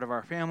just a part of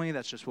our family.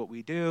 That's just what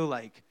we do.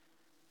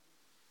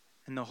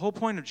 And the whole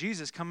point of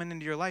Jesus coming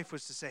into your life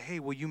was to say, hey,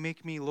 will you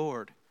make me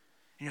Lord?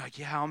 And you're like,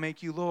 yeah, I'll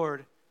make you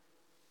Lord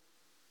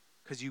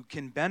because you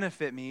can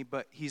benefit me.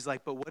 But he's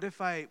like, but what if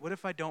I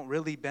don't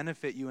really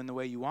benefit you in the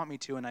way you want me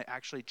to, and I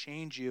actually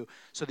change you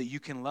so that you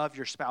can love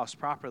your spouse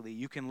properly,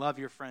 you can love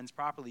your friends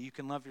properly, you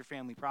can love your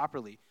family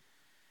properly?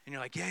 And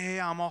you're like,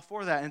 yeah, I'm all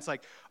for that. And it's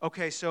like,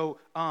 okay, so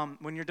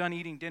when you're done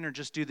eating dinner,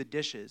 just do the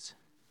dishes.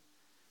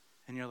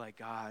 And you're like,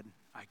 God,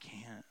 I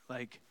can't.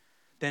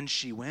 Then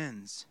she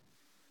wins.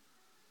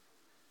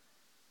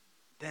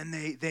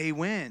 Then they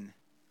win.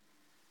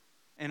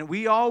 And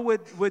we all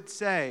would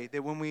say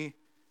that when we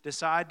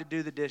decide to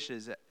do the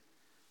dishes,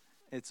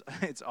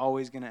 it's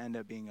always going to end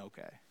up being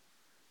okay.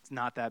 It's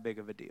not that big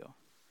of a deal.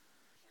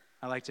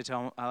 I like to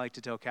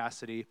tell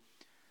Cassidy,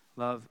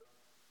 love,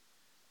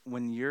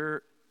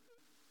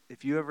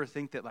 if you ever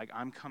think that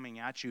I'm coming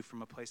at you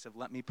from a place of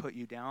let me put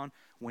you down,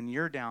 when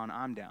you're down,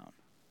 I'm down.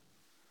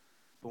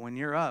 But when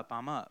you're up,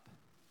 I'm up.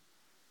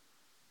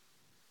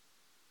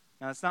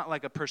 Now, it's not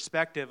like a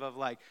perspective of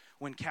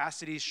when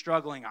Cassidy's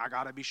struggling, I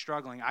got to be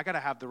struggling. I got to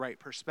have the right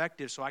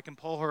perspective so I can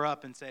pull her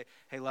up and say,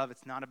 hey, love,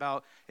 it's not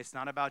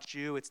about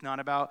you. It's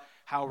not about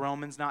how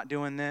Roman's not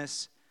doing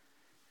this,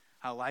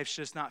 how life's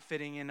just not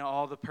fitting into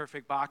all the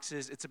perfect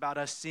boxes. It's about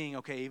us seeing,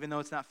 okay, even though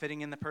it's not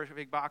fitting in the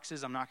perfect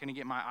boxes, I'm not going to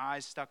get my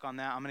eyes stuck on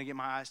that. I'm going to get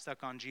my eyes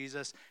stuck on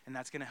Jesus, and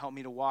that's going to help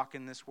me to walk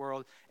in this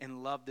world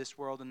and love this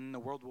world, and then the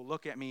world will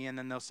look at me, and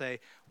then they'll say,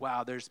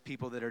 wow, there's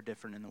people that are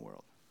different in the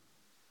world.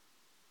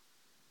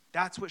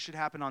 That's what should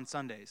happen on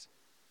Sundays.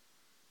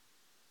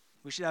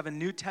 We should have a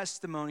new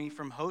testimony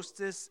from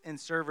hostess and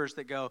servers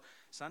that go,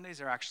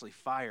 Sundays are actually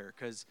fire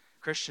because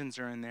Christians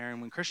are in there,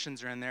 and when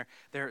Christians are in there,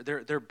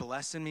 they're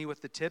blessing me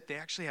with the tip. They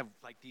actually have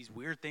these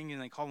weird things,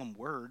 and they call them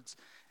words.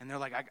 And they're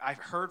like, I've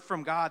heard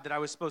from God that I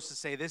was supposed to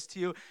say this to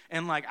you,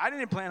 and I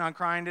didn't plan on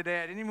crying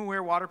today. I didn't even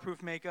wear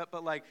waterproof makeup,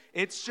 but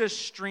it's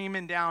just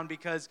streaming down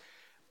because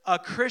a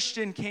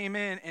Christian came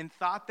in and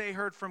thought they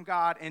heard from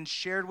God and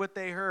shared what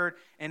they heard,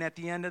 and at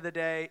the end of the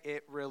day,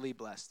 it really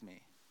blessed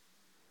me.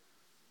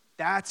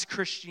 That's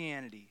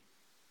Christianity.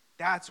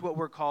 That's what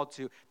we're called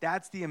to.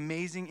 That's the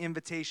amazing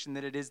invitation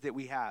that it is that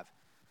we have.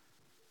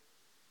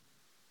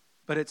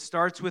 But it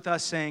starts with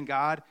us saying,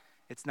 God,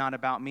 it's not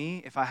about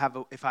me. If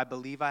I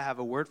believe I have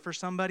a word for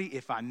somebody,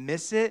 if I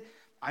miss it,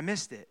 I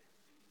missed it.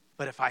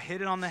 But if I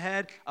hit it on the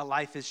head, a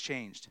life is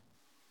changed.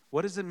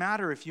 What does it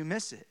matter if you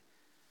miss it?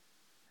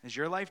 Is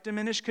your life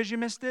diminished because you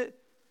missed it?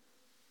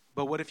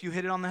 But what if you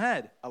hit it on the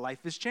head? A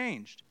life is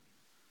changed.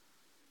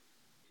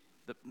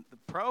 The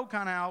pro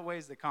kind of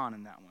outweighs the con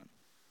in that one.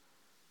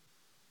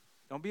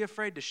 Don't be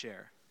afraid to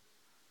share.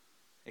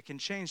 It can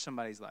change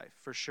somebody's life,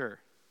 for sure.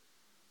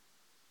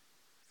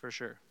 For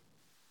sure.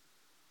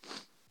 I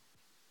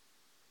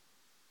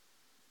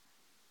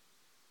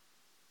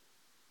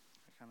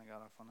kind of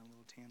got off on a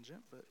little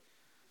tangent, but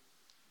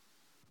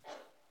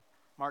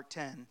Mark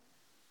 10,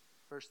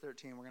 verse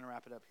 13, we're going to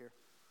wrap it up here.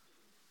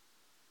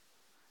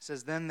 It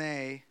says, then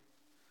they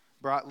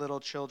brought little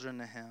children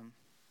to him,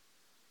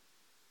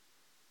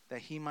 that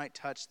he might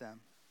touch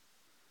them.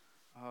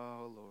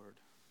 Oh, Lord.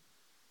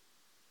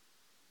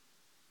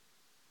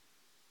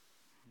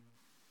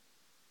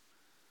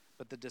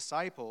 But the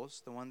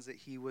disciples, the ones that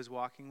he was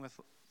walking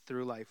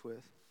through life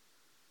with,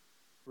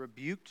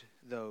 rebuked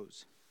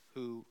those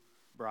who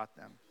brought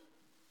them.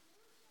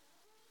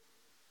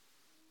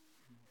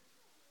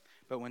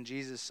 But when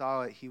Jesus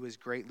saw it, he was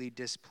greatly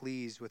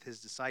displeased with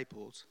his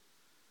disciples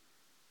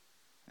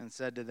and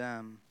said to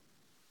them,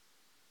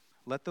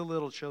 let the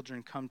little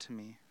children come to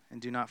me, and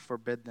do not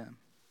forbid them.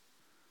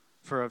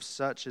 For of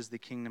such is the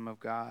kingdom of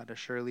God.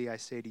 Surely I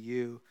say to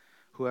you,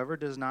 whoever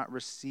does not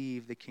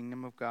receive the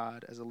kingdom of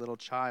God as a little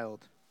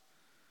child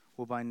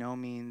will by no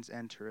means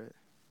enter it.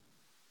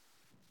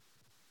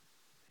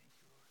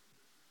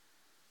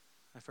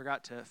 I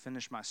forgot to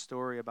finish my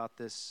story about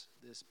this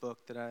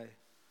book that I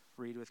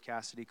read with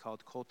Cassidy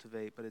called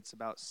Cultivate, but it's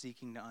about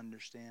seeking to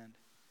understand.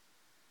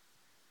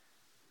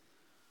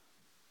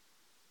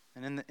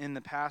 And in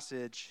the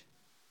passage,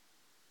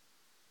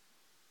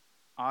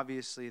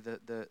 obviously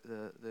the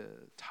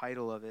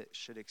title of it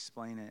should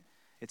explain it.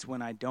 It's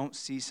when I don't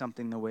see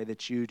something the way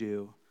that you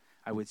do,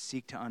 I would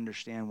seek to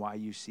understand why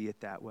you see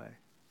it that way.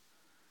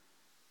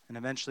 And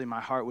eventually my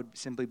heart would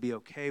simply be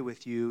okay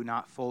with you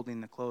not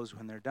folding the clothes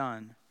when they're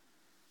done.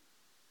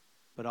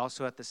 but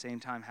also at the same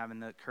time having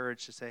the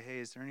courage to say, hey,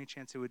 is there any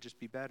chance it would just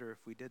be better if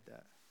we did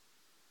that?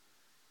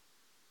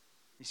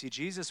 You see,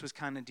 Jesus was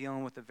kind of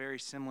dealing with a very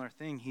similar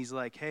thing. He's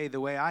like, hey, the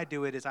way I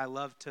do it is I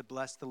love to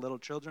bless the little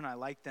children. I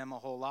like them a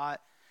whole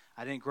lot.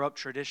 I didn't grow up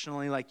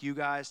traditionally like you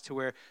guys to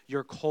where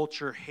your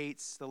culture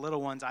hates the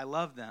little ones. I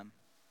love them.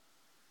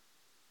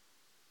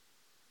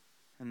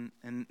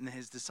 And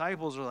his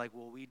disciples are like,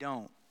 well, we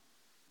don't.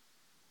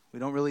 We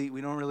don't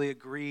really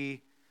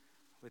agree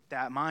with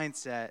that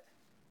mindset.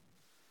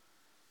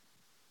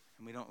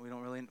 And we don't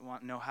really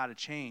know how to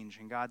change.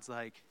 And God's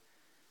like,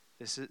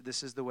 this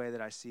is the way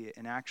that I see it.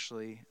 And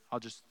actually, I'll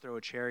just throw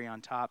a cherry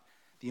on top.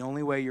 The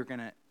only way you're going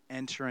to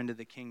enter into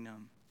the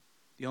kingdom,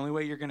 the only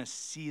way you're going to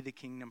see the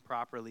kingdom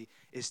properly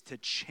is to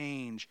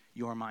change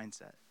your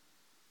mindset,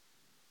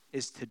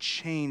 is to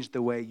change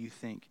the way you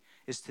think,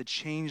 is to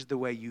change the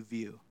way you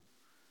view,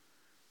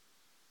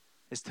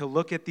 is to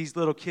look at these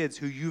little kids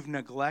who you've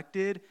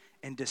neglected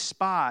and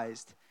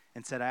despised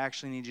and said, I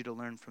actually need you to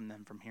learn from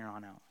them from here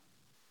on out.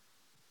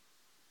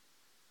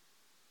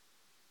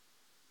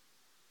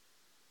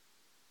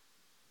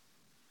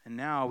 And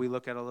now we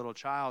look at a little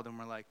child and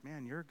we're like,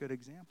 man, you're a good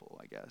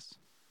example, I guess,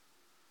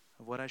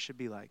 of what I should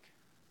be like.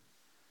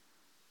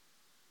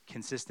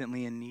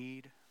 Consistently in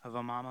need of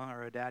a mama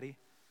or a daddy.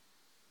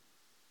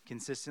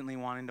 Consistently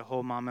wanting to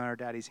hold mama or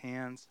daddy's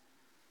hands.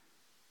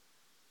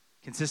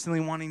 Consistently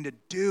wanting to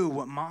do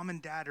what mom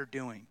and dad are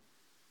doing.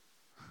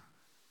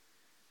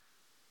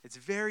 It's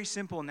very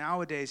simple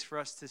nowadays for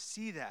us to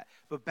see that.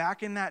 But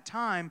back in that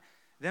time,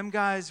 them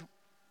guys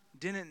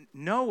didn't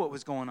know what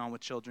was going on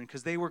with children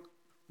because they were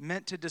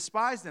meant to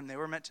despise them. They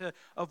were meant to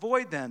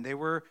avoid them. They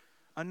were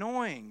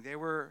annoying. They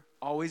were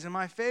always in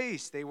my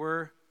face.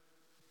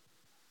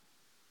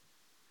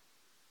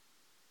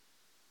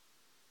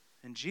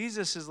 And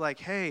Jesus is like,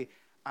 hey,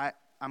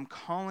 I'm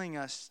calling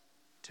us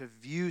to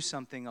view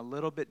something a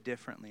little bit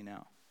differently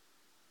now.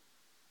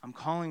 I'm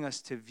calling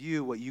us to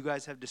view what you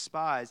guys have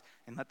despised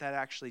and let that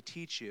actually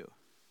teach you.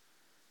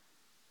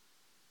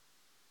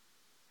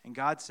 And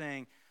God's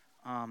saying,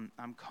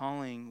 I'm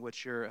calling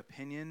what your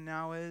opinion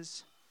now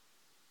is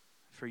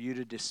for you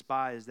to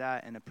despise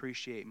that and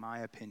appreciate my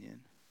opinion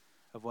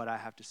of what I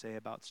have to say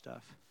about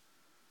stuff.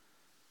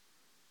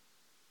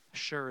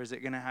 Sure, is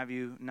it going to have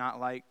you not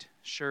liked?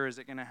 Sure, is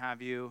it going to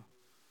have you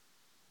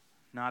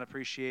not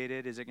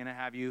appreciated? Is it going to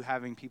have you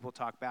having people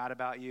talk bad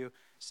about you,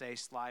 say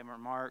sly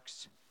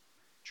remarks,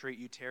 treat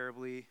you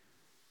terribly?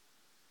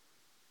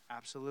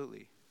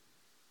 Absolutely.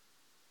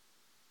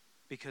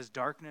 Because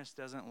darkness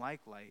doesn't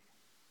like light.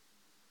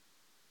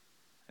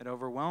 It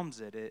overwhelms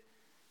it.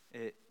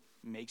 It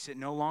makes it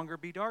no longer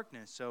be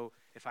darkness. So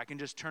if I can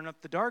just turn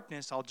up the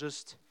darkness,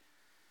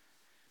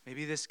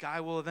 maybe this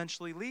guy will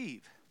eventually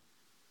leave.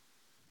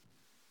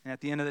 And at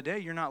the end of the day,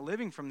 you're not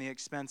living from the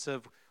expense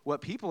of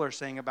what people are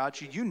saying about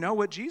you. You know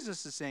what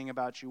Jesus is saying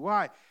about you.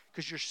 Why?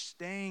 Because you're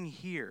staying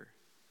here.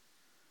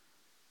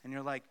 And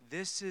you're like,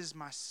 this is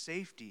my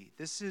safety.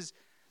 This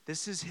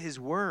is his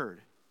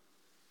word.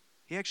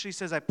 He actually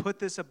says, I put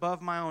this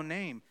above my own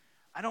name.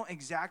 I don't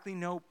exactly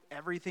know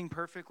everything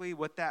perfectly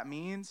what that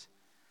means,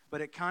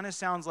 but it kind of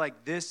sounds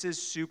like this is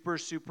super,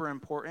 super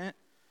important.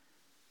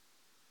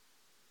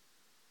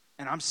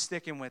 And I'm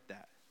sticking with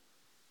that.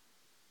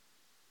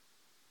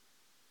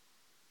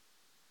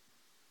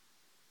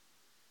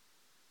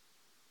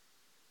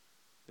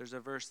 There's a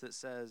verse that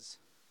says,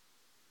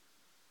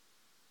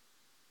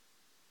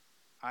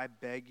 I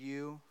beg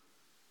you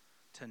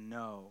to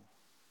know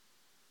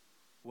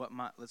what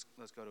my, let's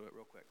go to it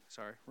real quick.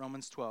 Sorry,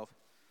 Romans 12.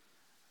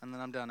 And then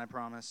I'm done, I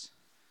promise.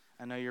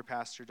 I know your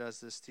pastor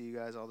does this to you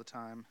guys all the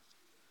time.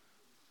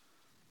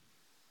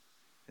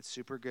 It's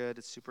super good,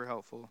 it's super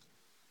helpful.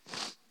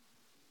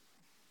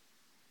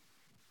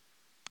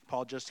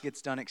 Paul just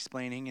gets done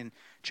explaining in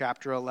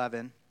chapter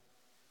 11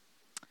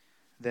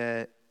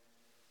 that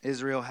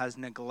Israel has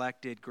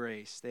neglected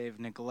grace. They've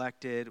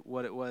neglected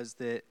what it was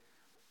that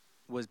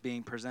was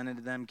being presented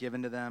to them,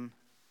 given to them.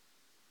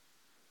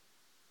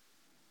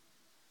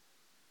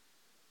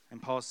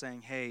 And Paul's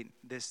saying, hey,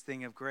 this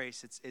thing of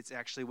grace, it's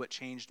actually what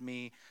changed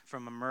me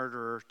from a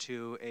murderer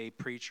to a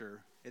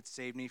preacher. It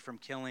saved me from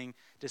killing,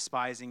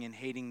 despising, and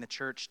hating the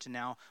church to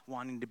now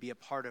wanting to be a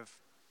part of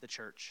the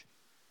church.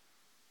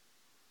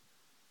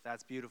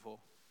 That's beautiful.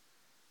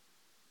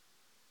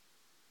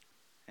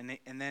 And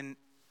then,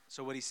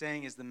 so what he's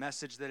saying is the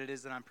message that it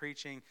is that I'm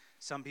preaching,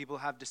 some people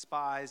have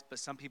despised, but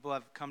some people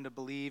have come to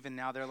believe, and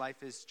now their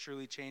life is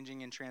truly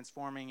changing and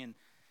transforming, and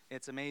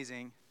it's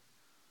amazing.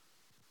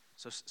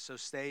 So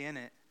stay in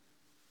it.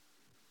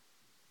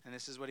 And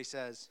this is what he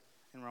says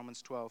in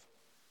Romans 12.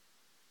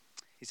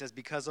 He says,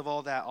 because of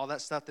all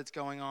that stuff that's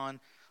going on,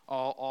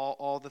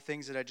 all the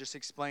things that I just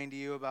explained to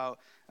you about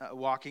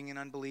walking in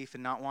unbelief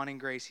and not wanting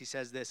grace, he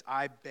says this,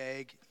 I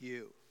beg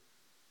you.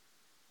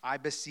 I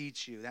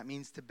beseech you. That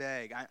means to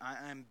beg.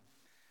 I'm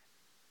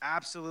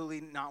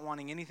absolutely not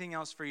wanting anything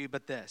else for you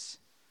but this.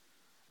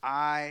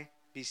 I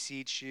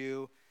beseech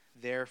you,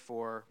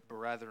 therefore,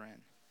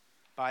 brethren,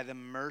 by the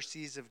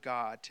mercies of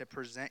God, to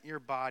present your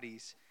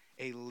bodies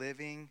a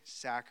living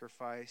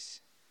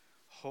sacrifice,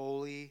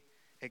 holy,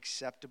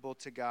 acceptable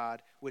to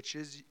God, which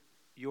is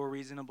your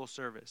reasonable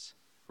service,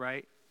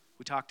 right?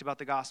 We talked about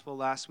the gospel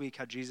last week,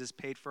 how Jesus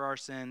paid for our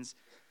sins,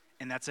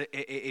 and that's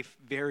a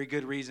very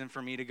good reason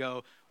for me to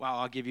go, wow,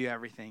 I'll give you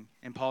everything.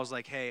 And Paul's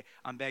like, hey,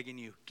 I'm begging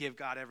you, give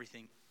God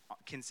everything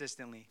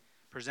consistently.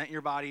 Present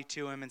your body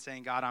to him and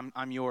saying, God,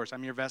 I'm yours.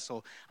 I'm your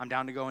vessel. I'm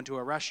down to go into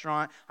a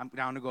restaurant. I'm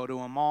down to go to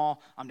a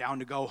mall. I'm down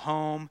to go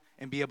home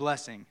and be a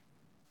blessing.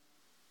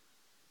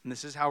 And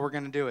this is how we're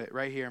going to do it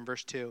right here in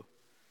verse 2.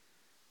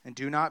 And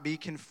do not be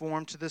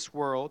conformed to this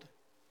world,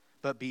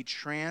 but be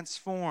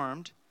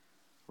transformed,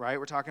 right?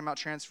 We're talking about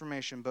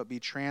transformation, but be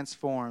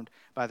transformed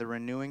by the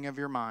renewing of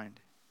your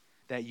mind,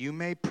 that you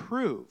may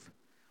prove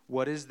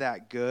what is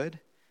that good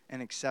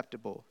and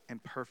acceptable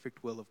and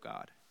perfect will of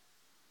God.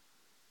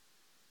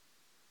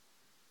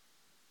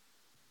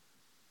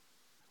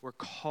 We're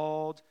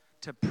called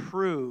to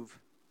prove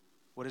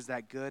what is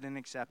that good and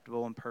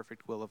acceptable and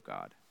perfect will of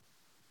God.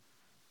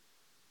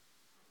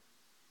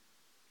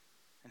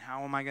 And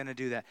how am I going to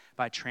do that?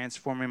 By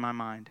transforming my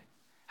mind.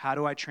 How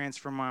do I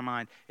transform my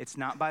mind? It's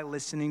not by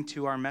listening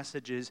to our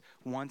messages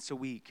once a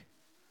week.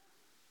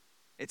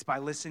 It's by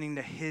listening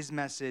to his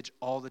message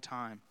all the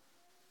time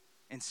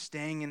and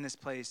staying in this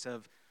place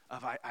of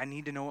I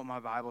need to know what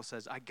my Bible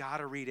says. I got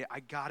to read it. I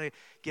got to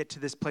get to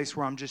this place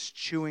where I'm just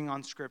chewing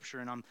on Scripture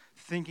and I'm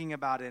thinking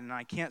about it and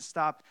I can't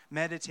stop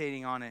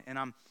meditating on it and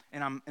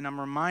I'm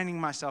reminding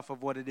myself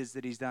of what it is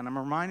that he's done. I'm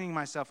reminding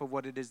myself of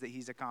what it is that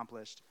he's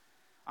accomplished.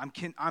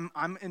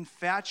 I'm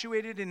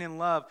infatuated and in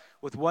love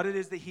with what it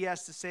is that he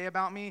has to say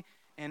about me,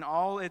 and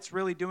all it's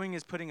really doing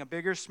is putting a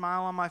bigger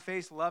smile on my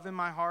face, love in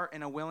my heart,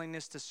 and a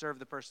willingness to serve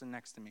the person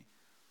next to me.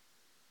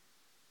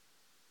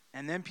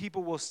 And then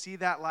people will see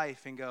that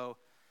life and go,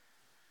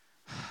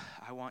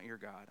 I want your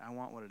God. I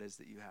want what it is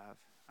that you have.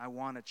 I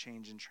want a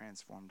change and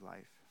transformed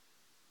life.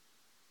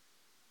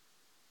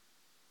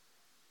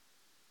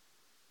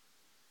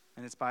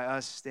 And it's by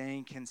us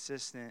staying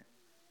consistent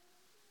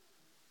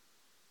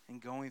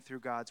and going through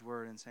God's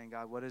word and saying,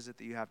 God, what is it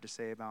that you have to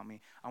say about me?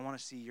 I want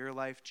to see your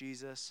life,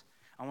 Jesus.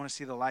 I want to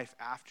see the life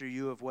after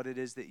you of what it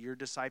is that your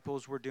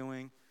disciples were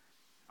doing.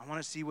 I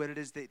want to see what it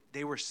is that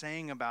they were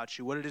saying about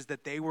you, what it is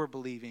that they were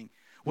believing,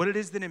 what it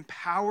is that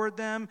empowered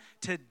them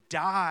to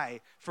die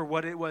for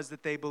what it was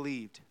that they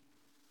believed.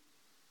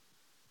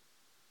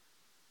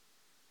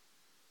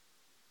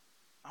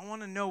 I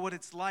want to know what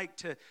it's like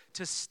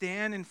to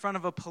stand in front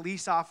of a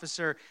police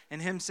officer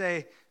and him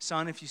say,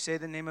 son, if you say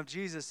the name of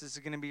Jesus, this is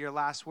going to be your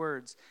last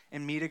words.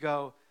 And me to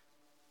go,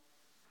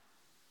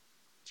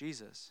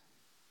 Jesus.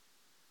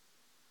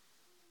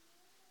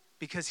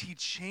 Because he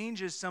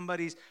changes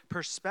somebody's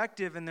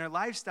perspective and their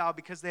lifestyle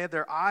because they have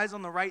their eyes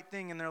on the right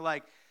thing and they're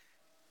like,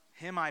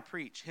 him I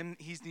preach. Him,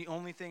 he's the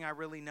only thing I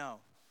really know.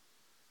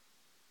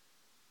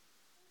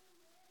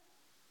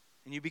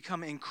 And you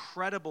become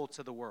incredible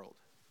to the world.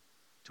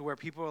 To where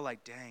people are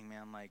like, dang,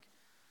 man, like,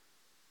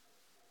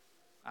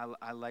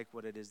 I like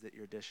what it is that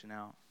you're dishing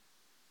out.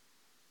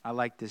 I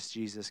like this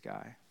Jesus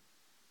guy.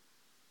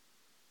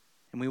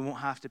 And we won't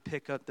have to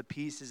pick up the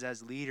pieces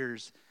as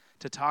leaders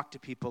to talk to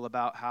people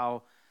about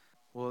how,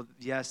 well,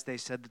 yes, they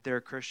said that they're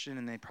a Christian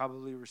and they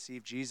probably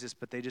received Jesus,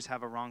 but they just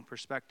have a wrong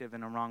perspective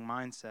and a wrong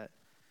mindset.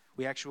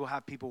 We actually will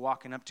have people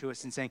walking up to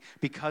us and saying,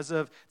 because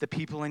of the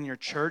people in your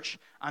church,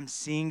 I'm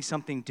seeing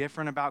something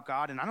different about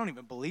God. And I don't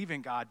even believe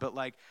in God, but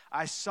like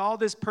I saw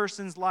this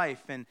person's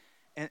life and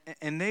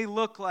they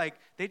look like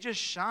they just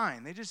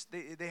shine.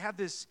 They have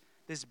this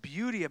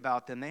beauty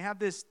about them. They have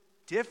this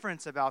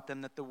difference about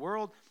them that the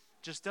world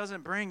just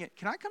doesn't bring it.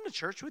 Can I come to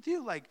church with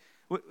you? Like,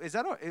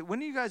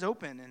 when are you guys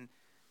open?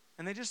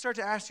 And they just start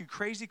to ask you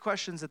crazy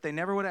questions that they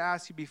never would have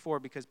asked you before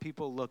because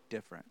people look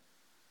different.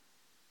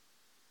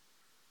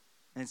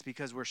 And it's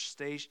because we're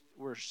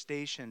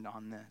stationed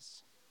on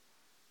this.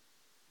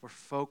 We're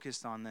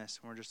focused on this.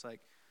 And we're just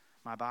like,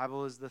 my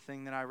Bible is the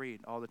thing that I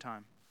read all the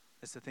time.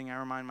 It's the thing I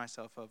remind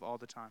myself of all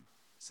the time.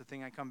 It's the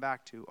thing I come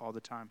back to all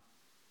the time.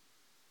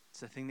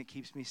 It's the thing that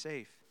keeps me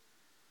safe.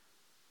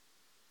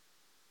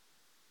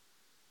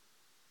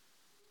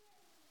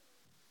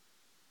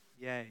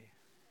 Yay.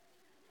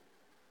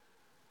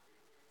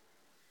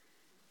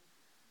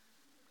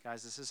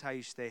 Guys, this is how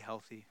you stay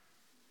healthy.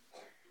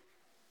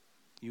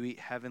 You eat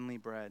heavenly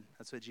bread.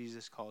 That's what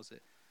Jesus calls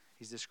it.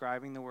 He's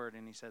describing the word,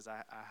 and he says,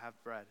 I have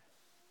bread.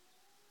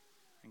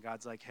 And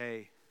God's like,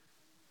 hey,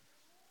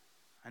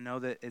 I know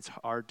that it's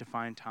hard to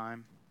find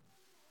time.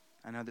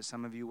 I know that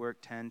some of you work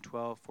 10,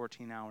 12,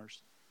 14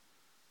 hours.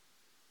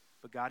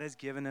 But God has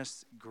given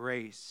us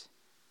grace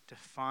to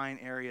find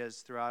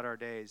areas throughout our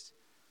days.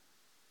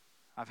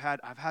 I've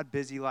had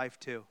busy life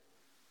too.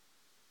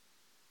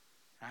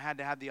 I had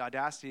to have the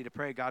audacity to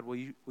pray, God, will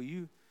you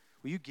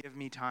give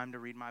me time to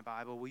read my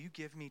Bible? Will you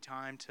give me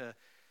time to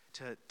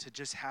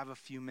just have a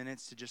few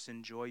minutes to just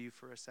enjoy you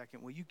for a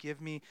second? Will you give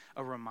me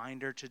a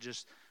reminder to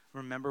just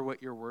remember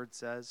what your word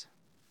says?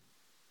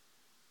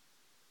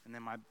 And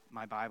then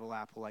my Bible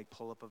app will like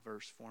pull up a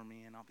verse for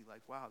me and I'll be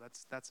like, wow,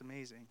 that's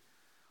amazing.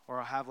 Or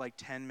I'll have like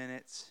 10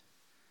 minutes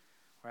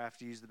where I have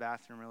to use the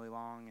bathroom really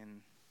long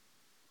and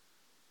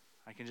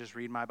I can just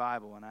read my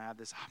Bible, and I have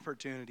this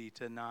opportunity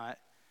to not.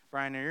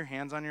 Brian, are your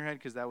hands on your head?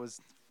 Because that was,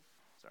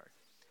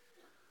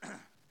 sorry.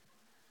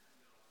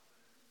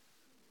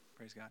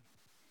 Praise God.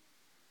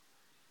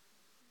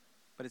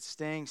 But it's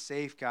staying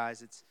safe,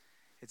 guys.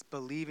 It's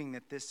believing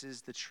that this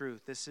is the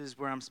truth. This is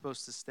where I'm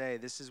supposed to stay.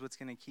 This is what's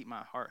going to keep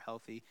my heart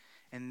healthy.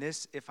 And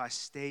this, if I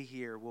stay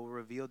here, will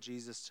reveal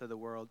Jesus to the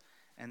world,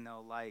 and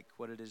they'll like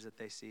what it is that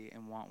they see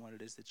and want what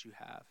it is that you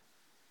have.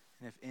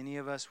 And if any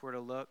of us were to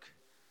look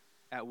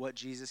at what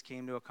Jesus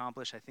came to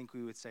accomplish, I think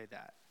we would say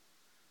that.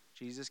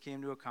 Jesus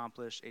came to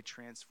accomplish a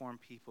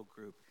transformed people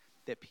group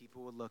that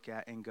people would look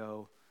at and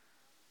go,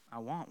 I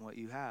want what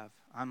you have.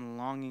 I'm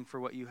longing for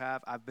what you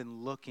have. I've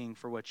been looking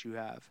for what you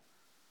have.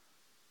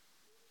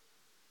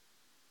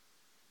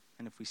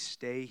 And if we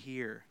stay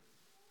here,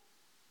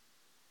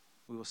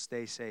 we will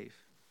stay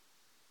safe.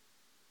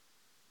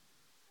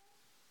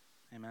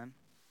 Amen?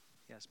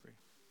 Yes, Bree.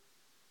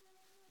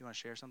 You want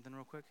to share something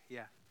real quick?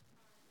 Yeah.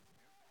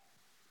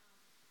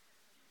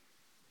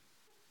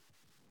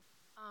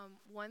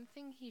 One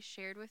thing he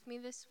shared with me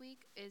this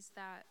week is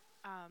that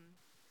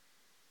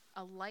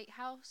a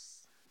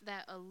lighthouse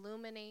that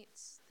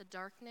illuminates the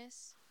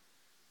darkness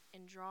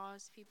and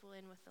draws people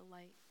in with the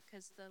light,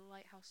 because the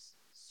lighthouse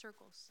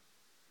circles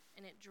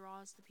and it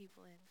draws the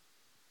people in.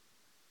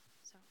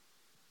 So.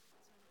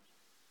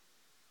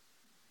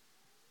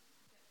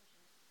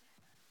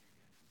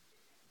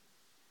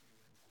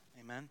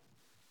 Amen.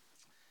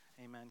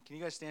 Amen. Can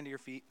you guys stand to your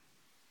feet?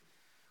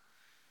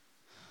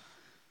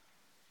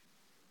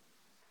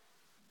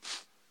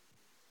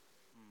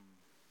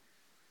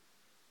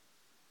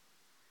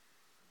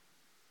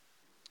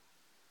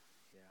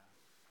 Yeah.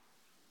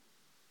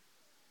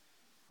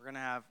 We're going to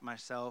have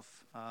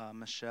myself,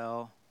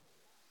 Michelle,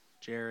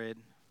 Jared,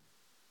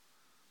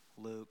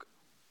 Luke.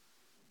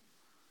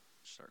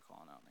 Start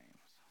calling out names.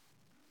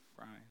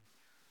 Brian.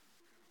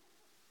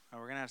 We're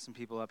going to have some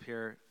people up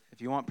here.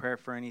 If you want prayer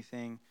for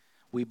anything,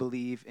 we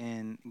believe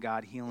in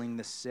God healing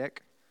the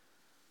sick,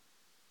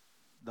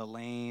 the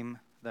lame,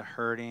 the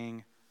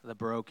hurting, the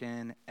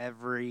broken,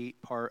 every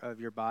part of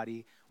your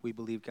body. We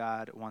believe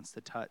God wants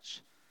to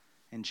touch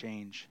and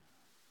change.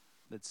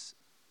 That's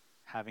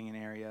having an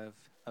area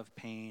of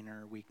pain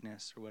or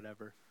weakness or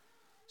whatever.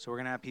 So we're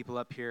going to have people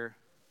up here.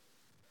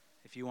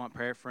 If you want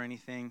prayer for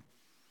anything,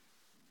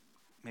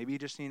 maybe you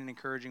just need an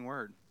encouraging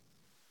word.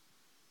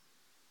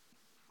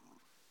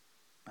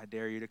 I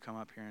dare you to come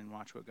up here and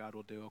watch what God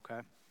will do,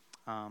 okay?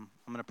 I'm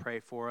going to pray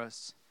for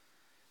us.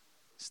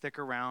 Stick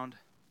around.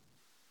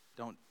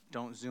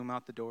 Don't zoom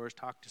out the doors.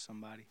 Talk to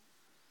somebody.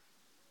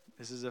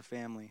 This is a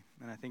family.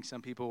 And I think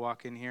some people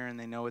walk in here and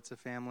they know it's a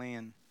family,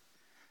 and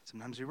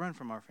sometimes we run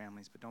from our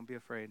families, but don't be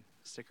afraid.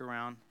 Stick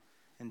around.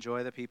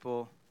 Enjoy the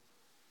people.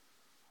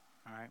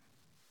 All right?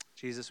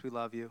 Jesus, we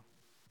love you.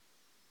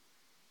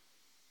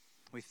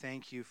 We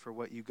thank you for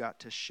what you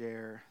got to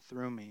share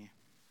through me.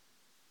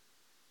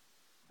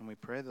 And we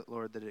pray that,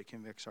 Lord, that it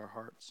convicts our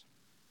hearts.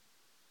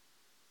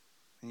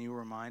 And you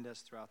remind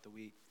us throughout the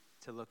week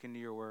to look into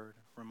your word,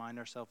 remind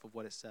ourselves of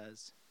what it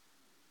says,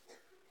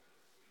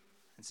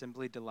 and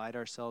simply delight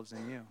ourselves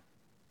in you.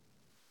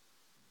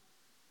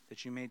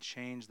 That you may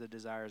change the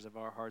desires of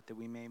our heart, that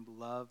we may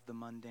love the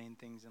mundane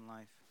things in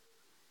life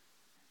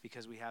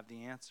because we have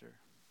the answer.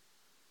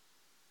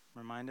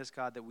 Remind us,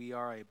 God, that we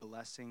are a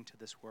blessing to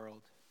this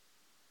world.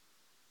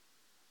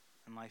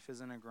 And life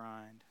isn't a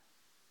grind.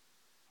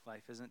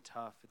 Life isn't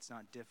tough. It's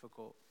not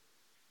difficult.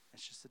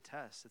 It's just a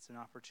test. It's an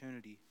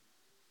opportunity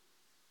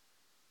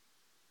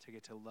to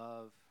get to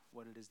love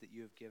what it is that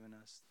you have given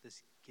us,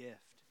 this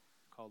gift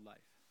called life.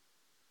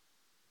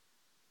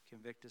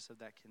 Convict us of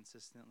that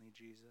consistently,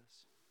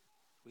 Jesus.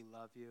 We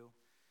love you,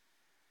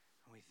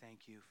 and we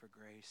thank you for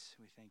grace.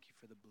 We thank you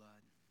for the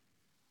blood.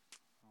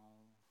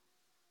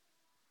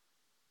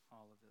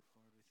 All of it,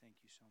 Lord. We thank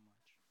you so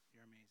much.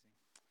 You're amazing.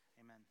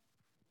 Amen.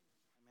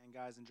 Amen,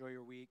 guys. Enjoy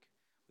your week.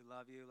 We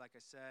love you. Like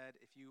I said,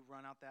 if you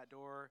run out that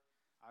door,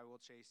 I will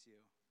chase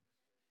you.